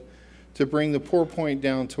additive to bring the pour point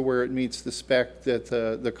down to where it meets the spec that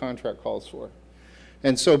the contract calls for.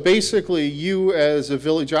 And so basically, you as a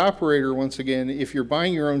village operator, once again, if you're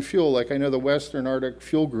buying your own fuel, like I know the Western Arctic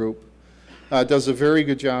Fuel Group does a very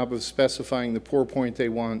good job of specifying the pour point they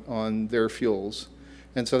want on their fuels.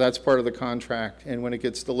 And so that's part of the contract, and when it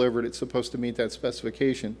gets delivered, it's supposed to meet that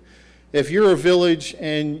specification. If you're a village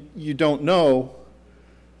and you don't know,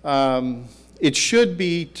 it should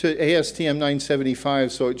be to ASTM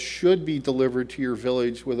 975, so it should be delivered to your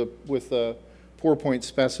village with a pour point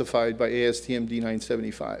specified by ASTM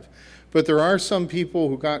D975. But there are some people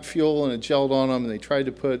who got fuel and it gelled on them and they tried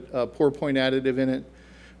to put a pour point additive in it.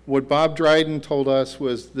 What Bob Dryden told us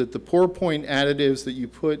was that the pour point additives that you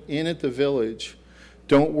put in at the village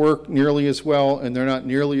don't work nearly as well, and they're not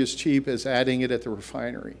nearly as cheap as adding it at the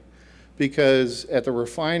refinery. Because at the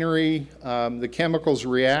refinery, the chemicals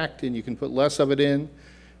react and you can put less of it in,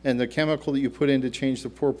 and the chemical that you put in to change the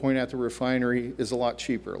pour point at the refinery is a lot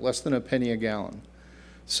cheaper, less than a penny a gallon.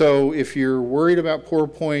 So if you're worried about pour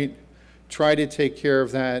point, try to take care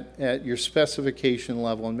of that at your specification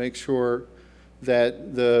level and make sure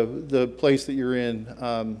that the place that you're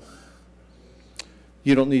in,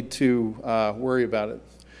 you don't need to worry about it.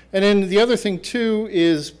 And then the other thing too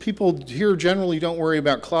is people here generally don't worry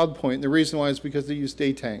about cloud point. And the reason why is because they use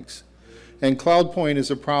day tanks. And cloud point is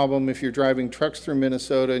a problem if you're driving trucks through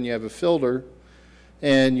Minnesota and you have a filter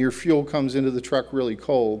and your fuel comes into the truck really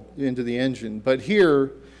cold, into the engine. But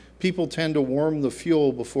here, people tend to warm the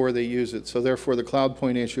fuel before they use it. So therefore the cloud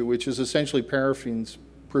point issue, which is essentially paraffins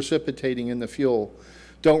precipitating in the fuel,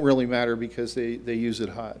 don't really matter because they use it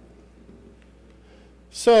hot.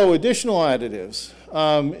 So additional additives.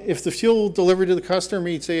 If the fuel delivered to the customer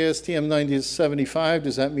meets ASTM 975,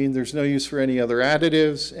 does that mean there's no use for any other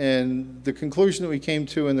additives? And the conclusion that we came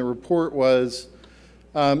to in the report was,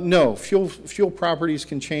 no, fuel properties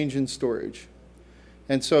can change in storage.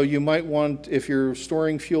 And so you might want, if you're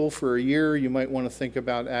storing fuel for a year, you might want to think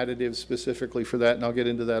about additives specifically for that, and I'll get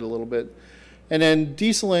into that a little bit. And then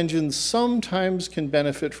diesel engines sometimes can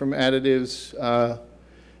benefit from additives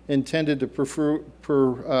intended to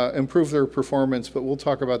improve their performance, but we'll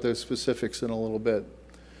talk about those specifics in a little bit.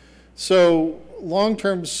 So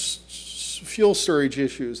long-term fuel storage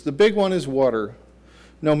issues. The big one is water.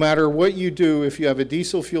 No matter what you do, if you have a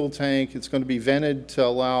diesel fuel tank, it's going to be vented to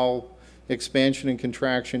allow expansion and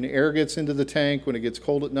contraction. Air gets into the tank when it gets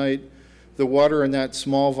cold at night. The water in that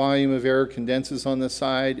small volume of air condenses on the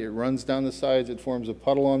side. It runs down the sides. It forms a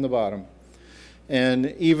puddle on the bottom.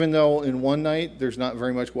 And even though in one night there's not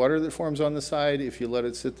very much water that forms on the side, if you let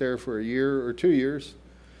it sit there for a year or 2 years,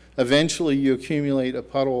 eventually you accumulate a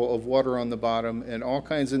puddle of water on the bottom, and all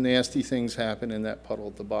kinds of nasty things happen in that puddle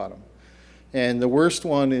at the bottom. And the worst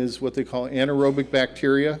one is what they call anaerobic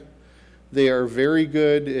bacteria. They are very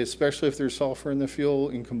good, especially if there's sulfur in the fuel,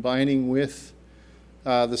 in combining with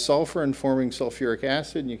the sulfur and forming sulfuric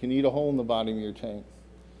acid, and you can eat a hole in the bottom of your tank.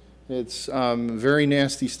 It's very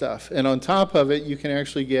nasty stuff. And on top of it, you can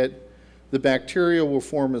actually get, the bacteria will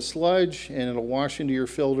form a sludge, and it'll wash into your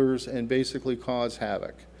filters and basically cause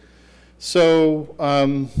havoc. So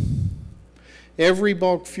every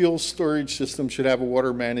bulk fuel storage system should have a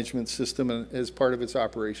water management system as part of its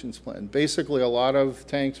operations plan. Basically, a lot of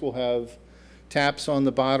tanks will have taps on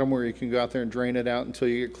the bottom where you can go out there and drain it out until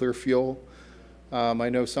you get clear fuel. I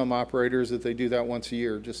know some operators that they do that once a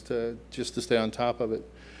year just to stay on top of it.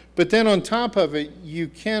 But then on top of it, you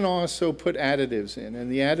can also put additives in,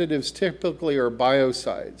 and the additives typically are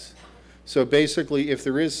biocides. So basically, if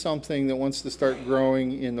there is something that wants to start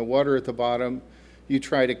growing in the water at the bottom, you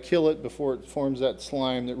try to kill it before it forms that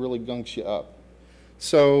slime that really gunks you up.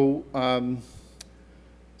 So,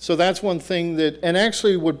 so that's one thing that, and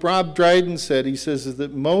actually what Rob Dryden said, he says is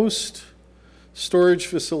that most storage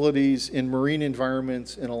facilities in marine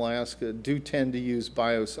environments in Alaska do tend to use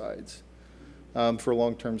biocides for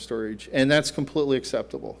long-term storage, and that's completely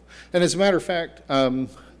acceptable. And as a matter of fact,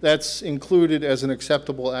 that's included as an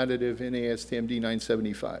acceptable additive in ASTM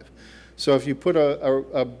D975. So if you put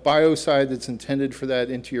a biocide that's intended for that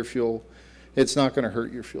into your fuel, it's not going to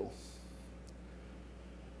hurt your fuel.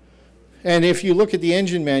 And if you look at the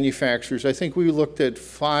engine manufacturers, I think we looked at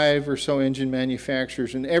 5 or so engine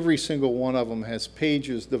manufacturers, and every single one of them has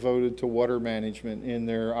pages devoted to water management in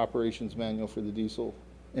their operations manual for the diesel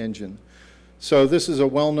engine. So this is a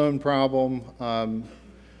well-known problem.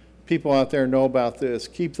 People out there know about this.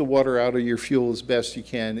 Keep the water out of your fuel as best you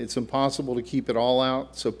can. It's impossible to keep it all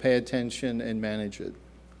out, so pay attention and manage it.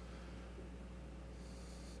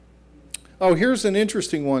 Oh, here's an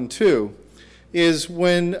interesting one too, is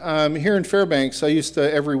when here in Fairbanks, I used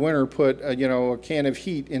to every winter put a can of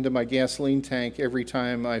heat into my gasoline tank every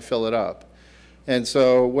time I fill it up. And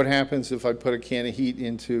so what happens if I put a can of heat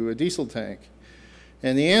into a diesel tank?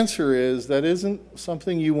 And the answer is that isn't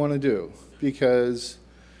something you want to do, because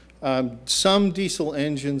some diesel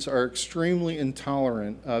engines are extremely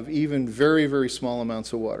intolerant of even very, very small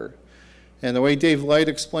amounts of water. And the way Dave Light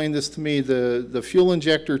explained this to me, the fuel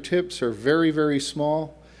injector tips are very, very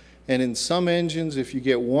small. And in some engines, if you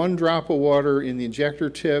get 1 drop of water in the injector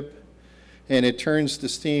tip and it turns to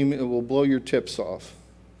steam, it will blow your tips off.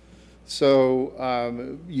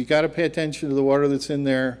 So you got to pay attention to the water that's in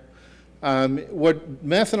there. What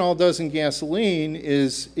methanol does in gasoline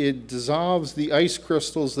is it dissolves the ice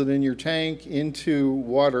crystals that are in your tank into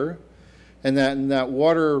water, and that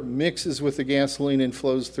water mixes with the gasoline and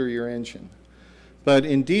flows through your engine. But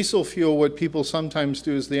in diesel fuel, what people sometimes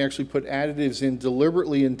do is they actually put additives in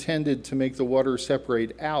deliberately intended to make the water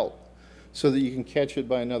separate out so that you can catch it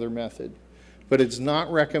by another method. But it's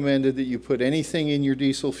not recommended that you put anything in your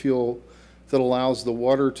diesel fuel that allows the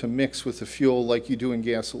water to mix with the fuel like you do in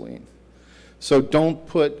gasoline. So don't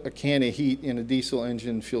put a can of heat in a diesel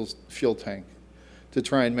engine fuel tank to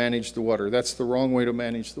try and manage the water. That's the wrong way to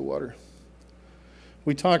manage the water.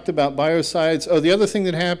 We talked about biocides. Oh, the other thing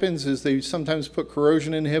that happens is they sometimes put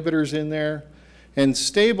corrosion inhibitors in there and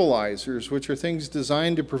stabilizers, which are things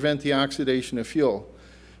designed to prevent the oxidation of fuel.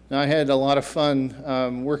 Now, I had a lot of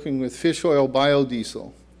fun working with fish oil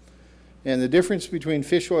biodiesel. And the difference between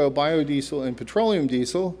fish oil biodiesel and petroleum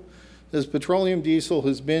diesel is petroleum diesel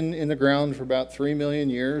has been in the ground for about 3 million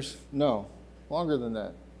years. No, longer than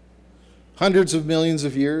that. Hundreds of millions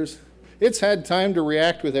of years. It's had time to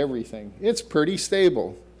react with everything. It's pretty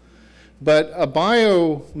stable. But a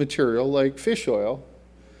biomaterial like fish oil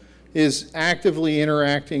is actively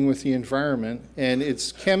interacting with the environment, and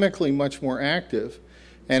it's chemically much more active.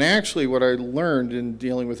 And actually what I learned in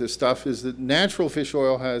dealing with this stuff is that natural fish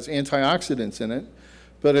oil has antioxidants in it,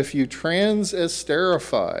 but if you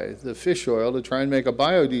trans-esterify the fish oil to try and make a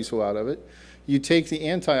biodiesel out of it, you take the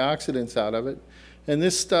antioxidants out of it, and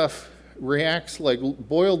this stuff reacts like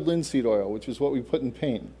boiled linseed oil, which is what we put in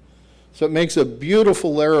paint. So it makes a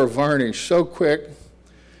beautiful layer of varnish so quick.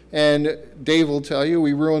 And Dave will tell you,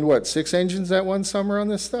 we ruined, what, 6 engines that one summer on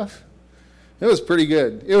this stuff? It was pretty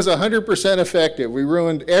good. It was 100% effective. We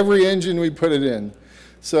ruined every engine we put it in.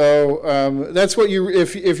 So that's what you,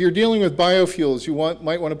 if you're dealing with biofuels, you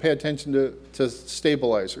might want to pay attention to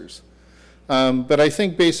stabilizers. But I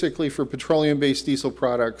think basically for petroleum-based diesel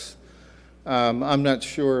products, I'm not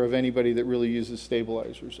sure of anybody that really uses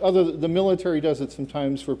stabilizers. The military does it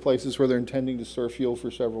sometimes for places where they're intending to store fuel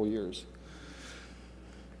for several years.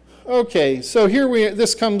 Okay, so here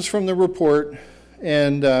this comes from the report,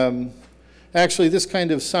 and Actually, this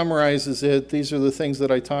kind of summarizes it. These are the things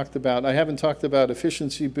that I talked about. I haven't talked about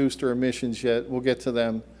efficiency boost or emissions yet. We'll get to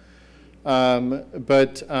them.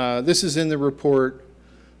 But this is in the report.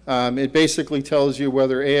 It basically tells you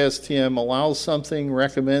whether ASTM allows something,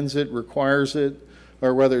 recommends it, requires it,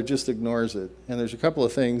 or whether it just ignores it. And there's a couple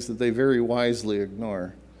of things that they very wisely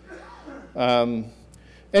ignore.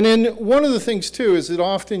 And then one of the things too is that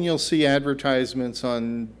often you'll see advertisements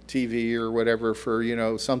on TV or whatever for, you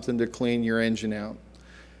know, something to clean your engine out.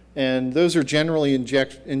 And those are generally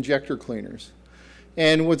injector cleaners.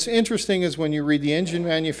 And what's interesting is when you read the engine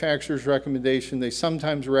manufacturer's recommendation, they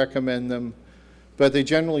sometimes recommend them, but they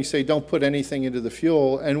generally say don't put anything into the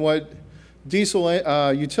fuel. And what diesel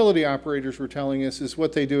utility operators were telling us is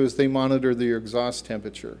what they do is they monitor the exhaust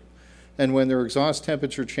temperature. And when their exhaust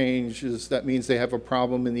temperature changes, that means they have a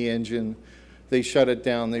problem in the engine. They shut it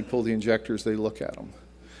down, they pull the injectors, they look at them.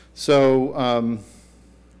 So,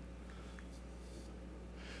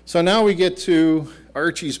 so now we get to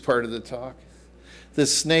Archie's part of the talk, the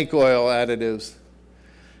snake oil additives.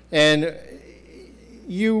 And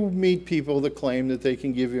you meet people that claim that they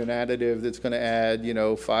can give you an additive that's going to add, you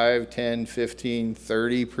know, 5, 10, 15,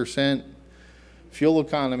 30% fuel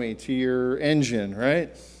economy to your engine,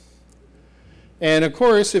 right? And of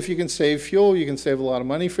course, if you can save fuel, you can save a lot of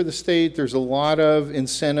money for the state. There's a lot of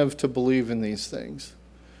incentive to believe in these things.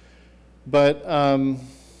 But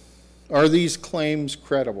are these claims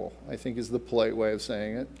credible, I think is the polite way of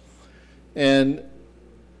saying it. And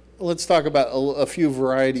let's talk about a few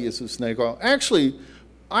varieties of snake oil. Actually,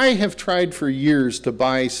 I have tried for years to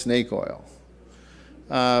buy snake oil.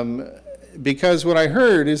 Because what I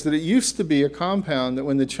heard is that it used to be a compound that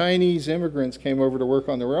when the Chinese immigrants came over to work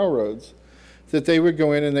on the railroads, that they would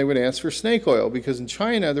go in and they would ask for snake oil, because in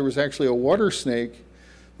China there was actually a water snake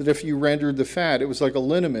that if you rendered the fat, it was like a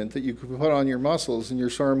liniment that you could put on your muscles and your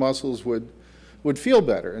sore muscles would feel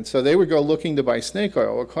better. And so they would go looking to buy snake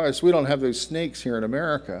oil. Of course, we don't have those snakes here in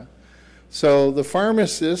America. So the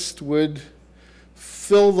pharmacist would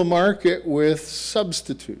fill the market with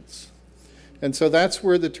substitutes. And so that's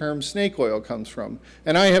where the term snake oil comes from.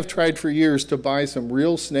 And I have tried for years to buy some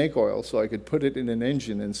real snake oil so I could put it in an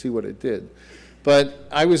engine and see what it did. But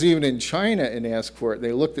I was even in China and asked for it.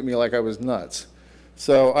 They looked at me like I was nuts.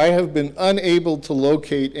 So I have been unable to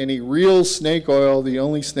locate any real snake oil. The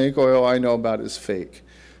only snake oil I know about is fake.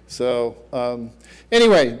 So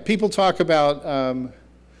anyway, people talk about,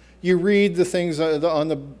 you read the things on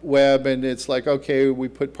the web and it's like, okay, we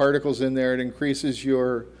put particles in there, it increases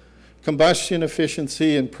your combustion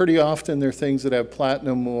efficiency, and pretty often they're things that have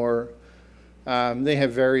platinum or they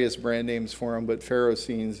have various brand names for them, but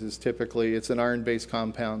ferrocenes is typically, it's an iron-based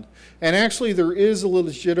compound. And actually there is a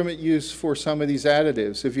legitimate use for some of these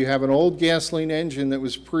additives. If you have an old gasoline engine that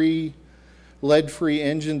was pre-lead-free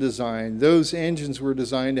engine design, those engines were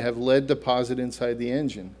designed to have lead deposit inside the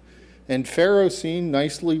engine. And ferrocene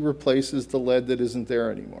nicely replaces the lead that isn't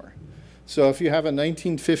there anymore. So if you have a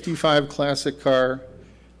 1955 classic car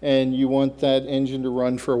and you want that engine to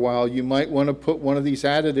run for a while, you might want to put one of these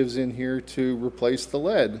additives in here to replace the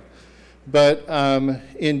lead. But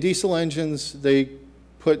in diesel engines, they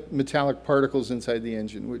put metallic particles inside the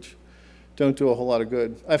engine, which don't do a whole lot of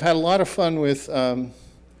good. I've had a lot of fun with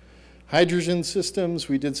hydrogen systems.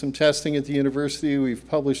 We did some testing at the university. We've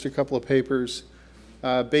published a couple of papers.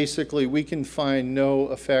 Basically, we can find no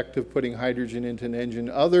effect of putting hydrogen into an engine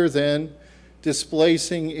other than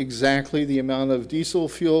displacing exactly the amount of diesel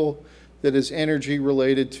fuel that is energy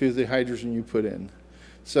related to the hydrogen you put in.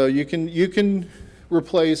 So you can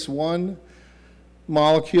replace one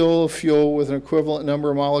molecule of fuel with an equivalent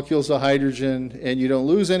number of molecules of hydrogen, and you don't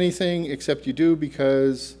lose anything, except you do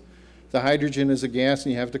because the hydrogen is a gas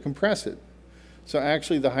and you have to compress it. So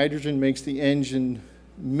actually the hydrogen makes the engine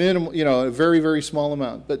minimal, you know, a very, very small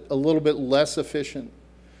amount, but a little bit less efficient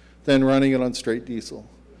than running it on straight diesel.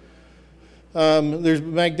 There's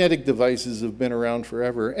magnetic devices have been around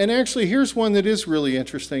forever. And actually, here's one that is really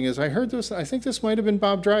interesting, is I heard this, I think this might have been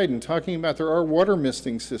Bob Dryden talking about there are water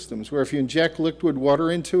misting systems where if you inject liquid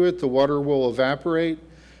water into it, the water will evaporate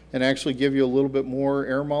and actually give you a little bit more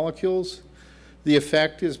air molecules. The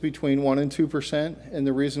effect is between 1% and 2%, and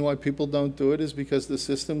the reason why people don't do it is because the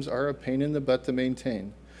systems are a pain in the butt to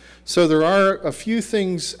maintain. So there are a few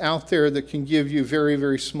things out there that can give you very,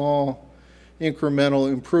 very small incremental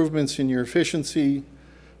improvements in your efficiency,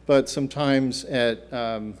 but sometimes at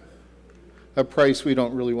a price we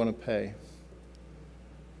don't really want to pay.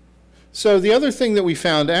 So the other thing that we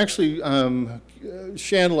found, actually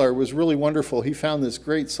Chandler was really wonderful. He found this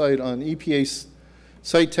great site on EPA's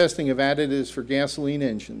site testing of additives for gasoline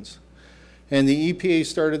engines. And the EPA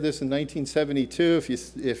started this in 1972.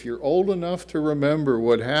 If you're old enough to remember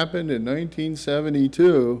what happened in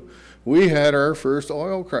 1972, we had our first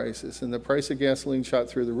oil crisis, and the price of gasoline shot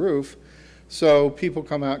through the roof. So people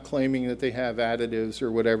come out claiming that they have additives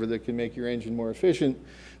or whatever that can make your engine more efficient.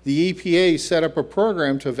 The EPA set up a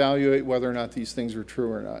program to evaluate whether or not these things are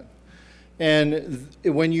true or not. And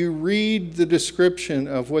when you read the description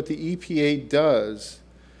of what the EPA does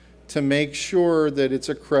to make sure that it's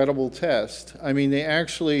a credible test, I mean, they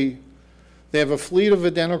have a fleet of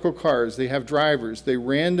identical cars. They have drivers. They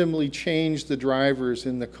randomly change the drivers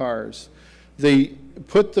in the cars. They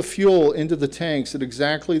put the fuel into the tanks at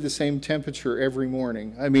exactly the same temperature every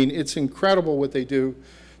morning. I mean, it's incredible what they do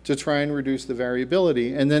to try and reduce the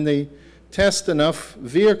variability. And then they test enough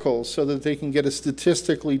vehicles so that they can get a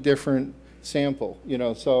statistically different sample. You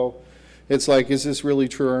know, so it's like, is this really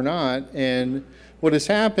true or not? And what has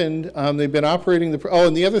happened, they've been operating the, oh,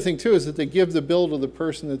 and the other thing too is that they give the bill to the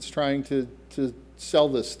person that's trying to sell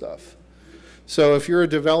this stuff. So if you're a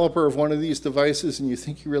developer of one of these devices and you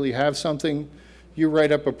think you really have something, you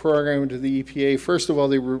write up a program to the EPA. First of all,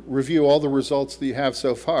 they review all the results that you have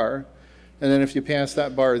so far. And then if you pass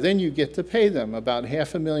that bar, then you get to pay them about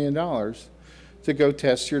 $500,000 to go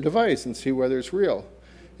test your device and see whether it's real.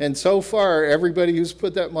 And so far, everybody who's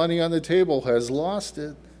put that money on the table has lost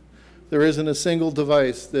it. There isn't a single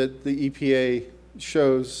device that the EPA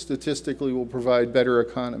shows statistically will provide better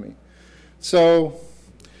economy. So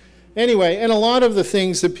anyway, and a lot of the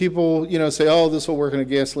things that people, you know, say, oh, this will work in a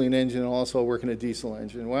gasoline engine and also work in a diesel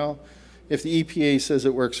engine. Well, if the EPA says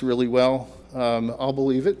it works really well, I'll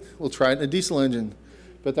believe it. We'll try it in a diesel engine.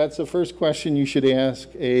 But that's the first question you should ask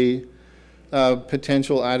a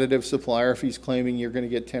potential additive supplier if he's claiming you're going to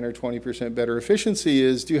get 10 or 20% better efficiency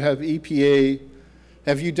is, do you have EPA,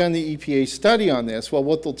 have you done the EPA study on this? Well,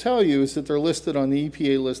 what they'll tell you is that they're listed on the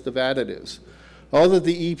EPA list of additives. All that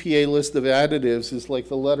the EPA list of additives is like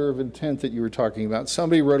the letter of intent that you were talking about.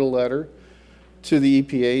 Somebody wrote a letter to the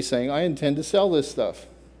EPA saying, I intend to sell this stuff.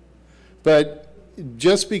 But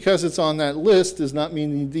just because it's on that list does not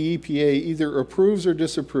mean the EPA either approves or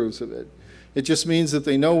disapproves of it. It just means that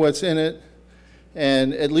they know what's in it,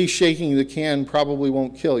 and at least shaking the can probably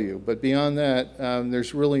won't kill you. But beyond that,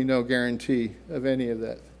 there's really no guarantee of any of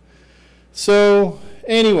that. So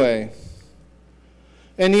anyway,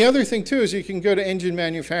 and the other thing too is you can go to engine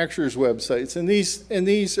manufacturers' websites, and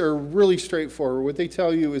these are really straightforward. What they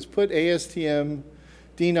tell you is put ASTM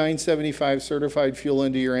D975 certified fuel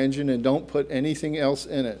into your engine and don't put anything else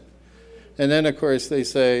in it. And then of course they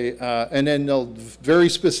say, and then they'll very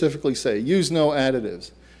specifically say, use no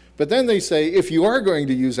additives. But then they say, if you are going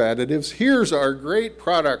to use additives, here's our great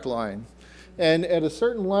product line. And at a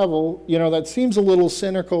certain level, you know, that seems a little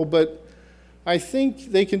cynical, but I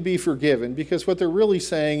think they can be forgiven, because what they're really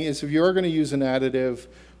saying is if you are going to use an additive,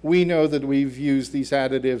 we know that we've used these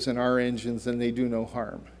additives in our engines and they do no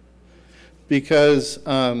harm. Because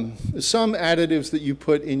some additives that you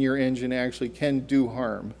put in your engine actually can do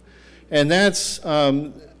harm. And that's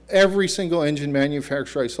every single engine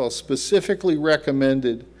manufacturer I saw specifically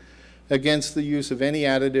recommended against the use of any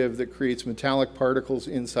additive that creates metallic particles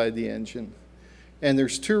inside the engine. And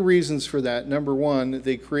there's two reasons for that. Number one,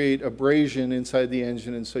 they create abrasion inside the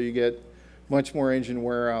engine, and so you get much more engine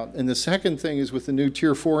wear out. And the second thing is with the new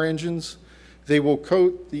Tier 4 engines, they will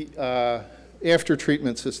coat the after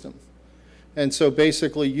treatment system. And so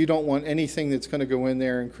basically you don't want anything that's going to go in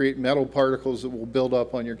there and create metal particles that will build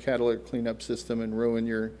up on your catalytic cleanup system and ruin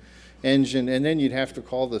your engine. And then you'd have to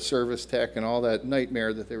call the service tech and all that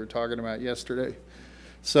nightmare that they were talking about yesterday.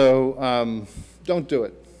 So don't do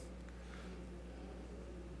it.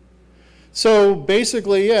 So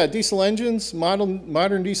basically, yeah, diesel engines,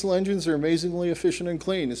 modern diesel engines are amazingly efficient and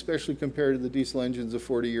clean, especially compared to the diesel engines of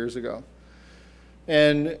 40 years ago.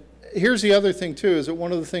 And here's the other thing too, is that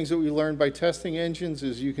one of the things that we learned by testing engines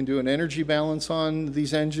is you can do an energy balance on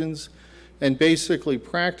these engines, and basically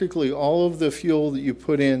practically all of the fuel that you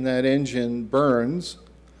put in that engine burns,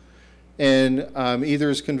 and either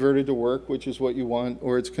is converted to work, which is what you want,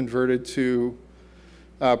 or it's converted to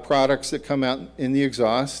products that come out in the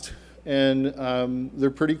exhaust, and they're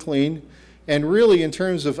pretty clean. And really in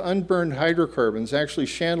terms of unburned hydrocarbons, actually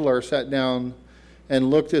Chandler sat down and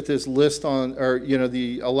looked at this list on, or you know,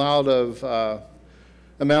 the allowed of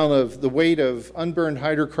amount of the weight of unburned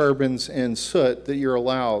hydrocarbons and soot that you're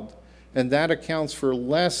allowed, and that accounts for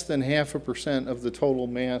less than 0.5% of the total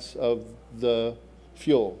mass of the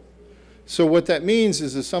fuel. So what that means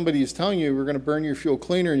is if somebody is telling you we're going to burn your fuel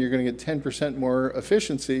cleaner and you're going to get 10% more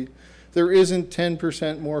efficiency, there isn't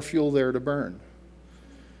 10% more fuel there to burn.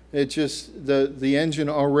 It just, the engine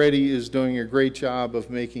already is doing a great job of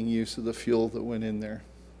making use of the fuel that went in there.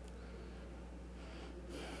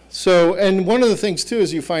 So, and one of the things too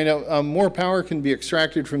is you find out more power can be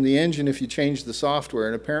extracted from the engine if you change the software.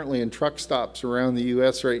 And apparently in truck stops around the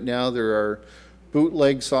US right now, there are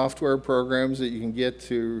bootleg software programs that you can get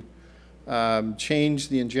to change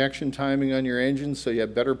the injection timing on your engine so you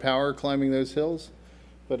have better power climbing those hills.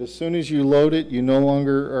 But as soon as you load it, you no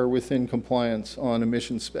longer are within compliance on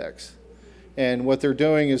emission specs. And what they're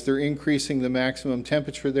doing is they're increasing the maximum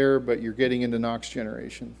temperature there, but you're getting into NOx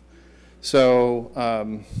generation. So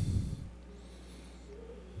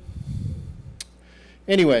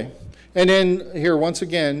anyway, and then here, once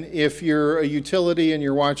again, if you're a utility and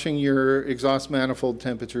you're watching your exhaust manifold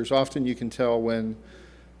temperatures, often you can tell when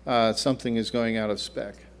something is going out of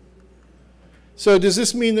spec. So does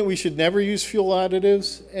this mean that we should never use fuel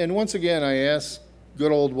additives? And once again, I asked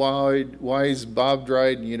good old wise Bob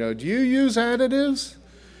Dryden, you know, do you use additives?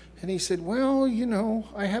 And he said, well, you know,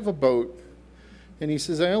 I have a boat. And he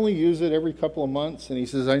says, I only use it every couple of months. And he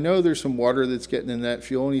says, I know there's some water that's getting in that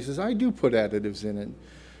fuel. And he says, I do put additives in it.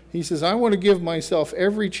 He says, I want to give myself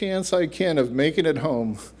every chance I can of making it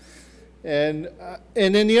home. And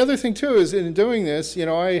then the other thing, too, is in doing this, you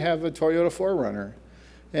know, I have a Toyota 4Runner.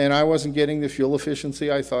 And I wasn't getting the fuel efficiency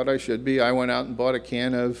I thought I should be. I went out and bought a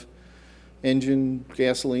can of engine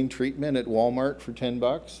gasoline treatment at Walmart for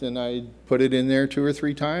 $10, and I put it in there 2 or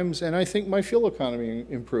 3 times, and I think my fuel economy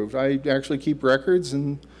improved. I actually keep records,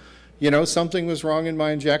 and you know, something was wrong in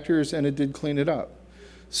my injectors, and it did clean it up.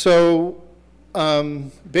 So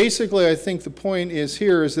basically, I think the point is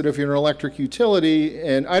here is that if you're an electric utility,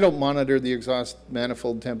 and I don't monitor the exhaust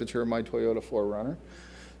manifold temperature of my Toyota 4Runner,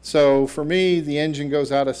 so for me, the engine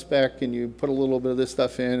goes out of spec, and you put a little bit of this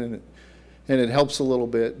stuff in, and it helps a little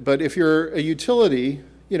bit. But if you're a utility,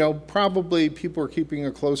 you know, probably people are keeping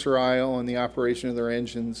a closer eye on the operation of their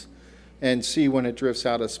engines and see when it drifts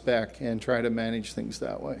out of spec and try to manage things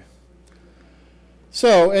that way.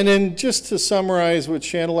 So, and then just to summarize what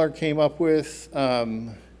Chandler came up with,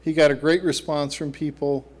 he got a great response from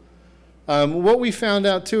people. What we found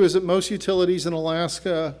out too is that most utilities in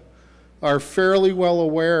Alaska are fairly well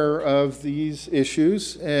aware of these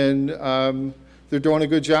issues, and they're doing a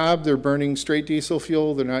good job. They're burning straight diesel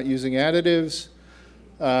fuel. They're not using additives.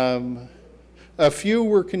 A few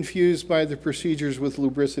were confused by the procedures with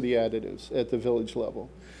lubricity additives at the village level.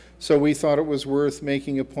 So we thought it was worth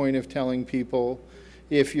making a point of telling people,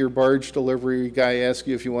 if your barge delivery guy asks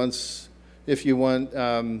you if you want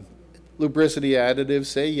lubricity additives,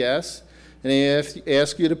 say yes. And if he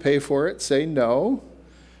asks you to pay for it, say no.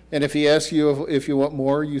 And if he asks you if you want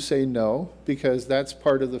more, you say no, because that's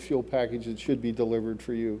part of the fuel package that should be delivered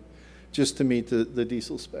for you, just to meet the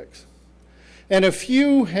diesel specs. And a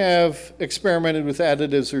few have experimented with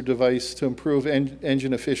additives or device to improve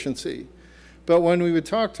engine efficiency. But when we would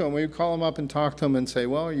talk to them, we would call them up and talk to them and say,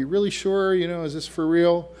 well, are you really sure? You know, is this for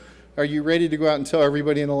real? Are you ready to go out and tell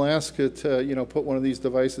everybody in Alaska to, you know, put one of these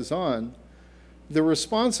devices on? The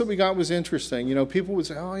response that we got was interesting. You know, people would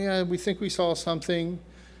say, oh yeah, we think we saw something.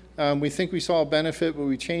 We think we saw a benefit, but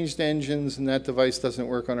we changed engines and that device doesn't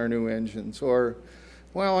work on our new engines. Or,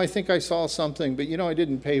 well, I think I saw something, but you know, I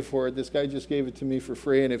didn't pay for it. This guy just gave it to me for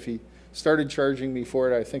free, and if he started charging me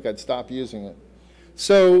for it, I think I'd stop using it.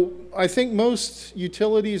 So I think most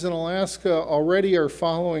utilities in Alaska already are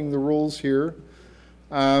following the rules here.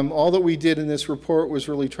 All that we did in this report was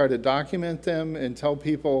really try to document them and tell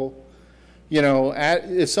people, you know,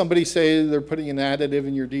 if somebody say they're putting an additive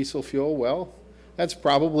in your diesel fuel, well, that's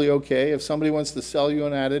probably okay. If somebody wants to sell you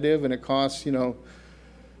an additive and it costs, you know,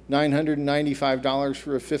 $995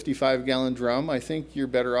 for a 55-gallon drum, I think you're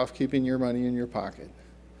better off keeping your money in your pocket.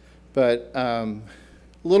 But a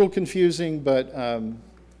little confusing, but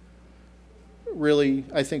really,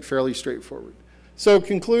 I think, fairly straightforward. So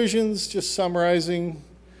conclusions, just summarizing,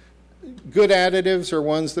 good additives are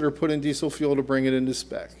ones that are put in diesel fuel to bring it into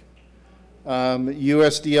spec.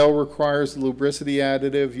 USDL requires the lubricity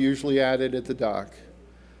additive, usually added at the dock.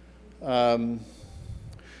 And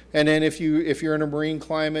then if you're in a marine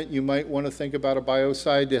climate, you might want to think about a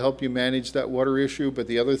biocide to help you manage that water issue. But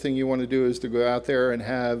the other thing you want to do is to go out there and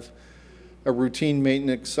have a routine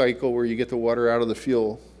maintenance cycle where you get the water out of the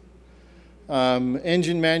fuel.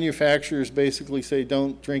 Engine manufacturers basically say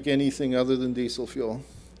don't drink anything other than diesel fuel.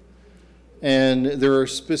 And there are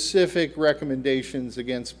specific recommendations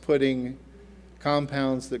against putting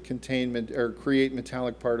compounds that contain or create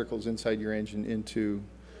metallic particles inside your engine into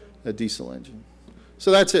a diesel engine. So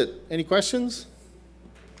that's it. Any questions?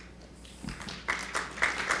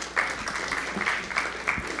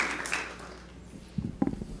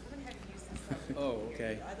 Oh,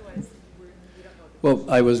 okay. Well,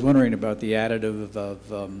 I was wondering about the additive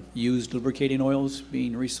of used lubricating oils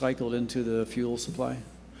being recycled into the fuel supply.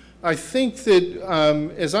 I think that,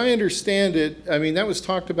 as I understand it, I mean, that was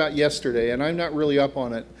talked about yesterday, and I'm not really up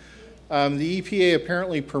on it. The EPA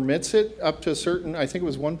apparently permits it up to a certain, I think it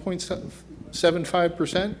was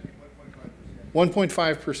 1.75%?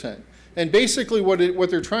 1.5%. And basically what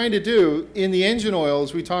they're trying to do in the engine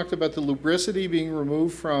oils, we talked about the lubricity being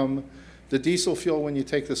removed from the diesel fuel when you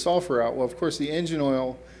take the sulfur out. Well, of course, the engine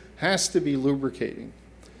oil has to be lubricating.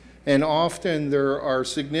 And often there are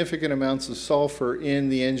significant amounts of sulfur in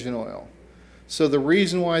the engine oil. So the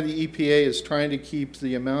reason why the EPA is trying to keep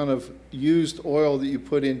the amount of used oil that you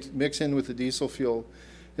put in, mix in with the diesel fuel,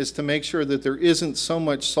 is to make sure that there isn't so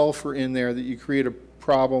much sulfur in there that you create a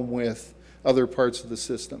problem with other parts of the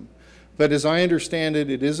system. But as I understand it,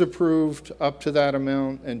 it is approved up to that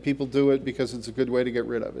amount, and people do it because it's a good way to get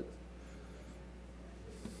rid of it.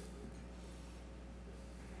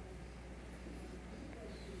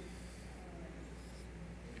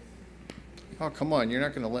 Oh, come on, you're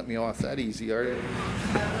not going to let me off that easy, are you?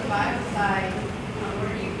 The biocide,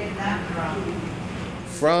 where do you get that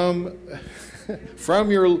from?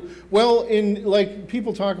 From your, well, in, like,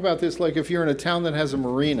 people talk about this, like if you're in a town that has a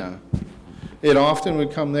marina, it often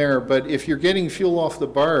would come there. But if you're getting fuel off the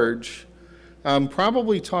barge,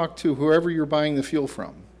 probably talk to whoever you're buying the fuel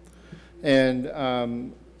from.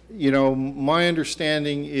 And, you know, my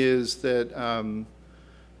understanding is that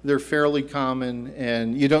they're fairly common,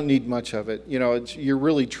 and you don't need much of it. You know, you're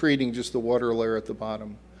really treating just the water layer at the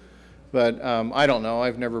bottom. But I don't know.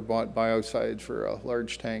 I've never bought biocide for a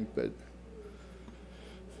large tank, but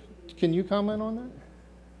can you comment on that?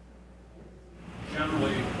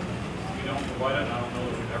 Generally, we don't provide it. I don't know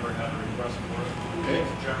that we've ever had a request for it. Okay.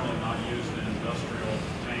 It's generally not used in industrial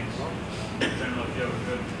tanks. Generally, if you have a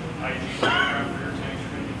good hygiene program for your tanks, you're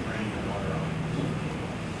going to be draining your water out.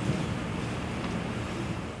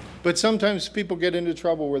 But sometimes people get into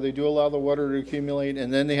trouble where they do allow the water to accumulate,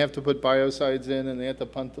 and then they have to put biocides in, and they have to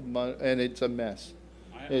pump the and it's a mess.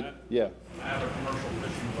 Yeah. I have a commercial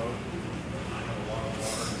fishing boat. I have a lot of water,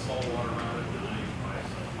 salt water around it, and I use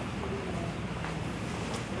biocide.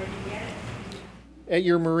 At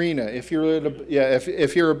your marina, if you're at a, yeah,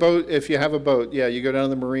 if you're a boat, if you have a boat, yeah, you go down to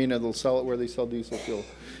the marina, they'll sell it where they sell diesel fuel.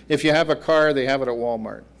 If you have a car, they have it at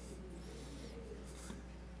Walmart.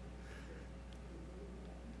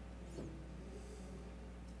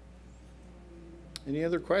 Any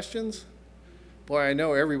other questions? Boy, I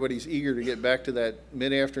know everybody's eager to get back to that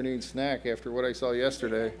mid-afternoon snack after what I saw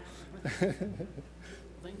yesterday.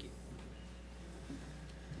 Thank you.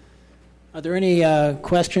 Are there any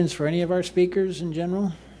questions for any of our speakers in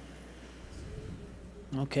general?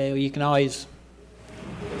 Okay, well, you can always...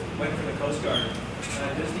 Wait for the Coast Guard.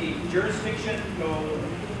 Does the jurisdiction go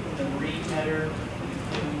from the marine header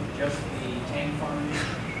include just the tank farming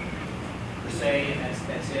per se, and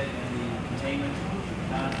that's it, and the containment,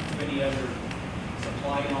 not any other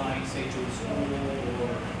supply line, say to a school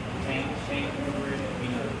or tank delivery, I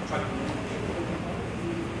mean, a truck delivery?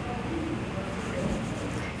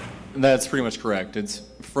 That's pretty much correct. It's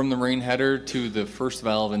from the marine header to the first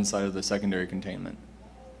valve inside of the secondary containment.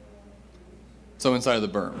 So inside of the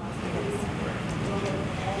berm.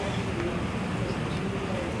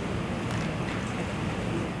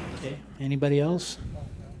 Okay, anybody else?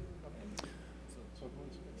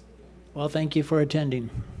 Well, thank you for attending.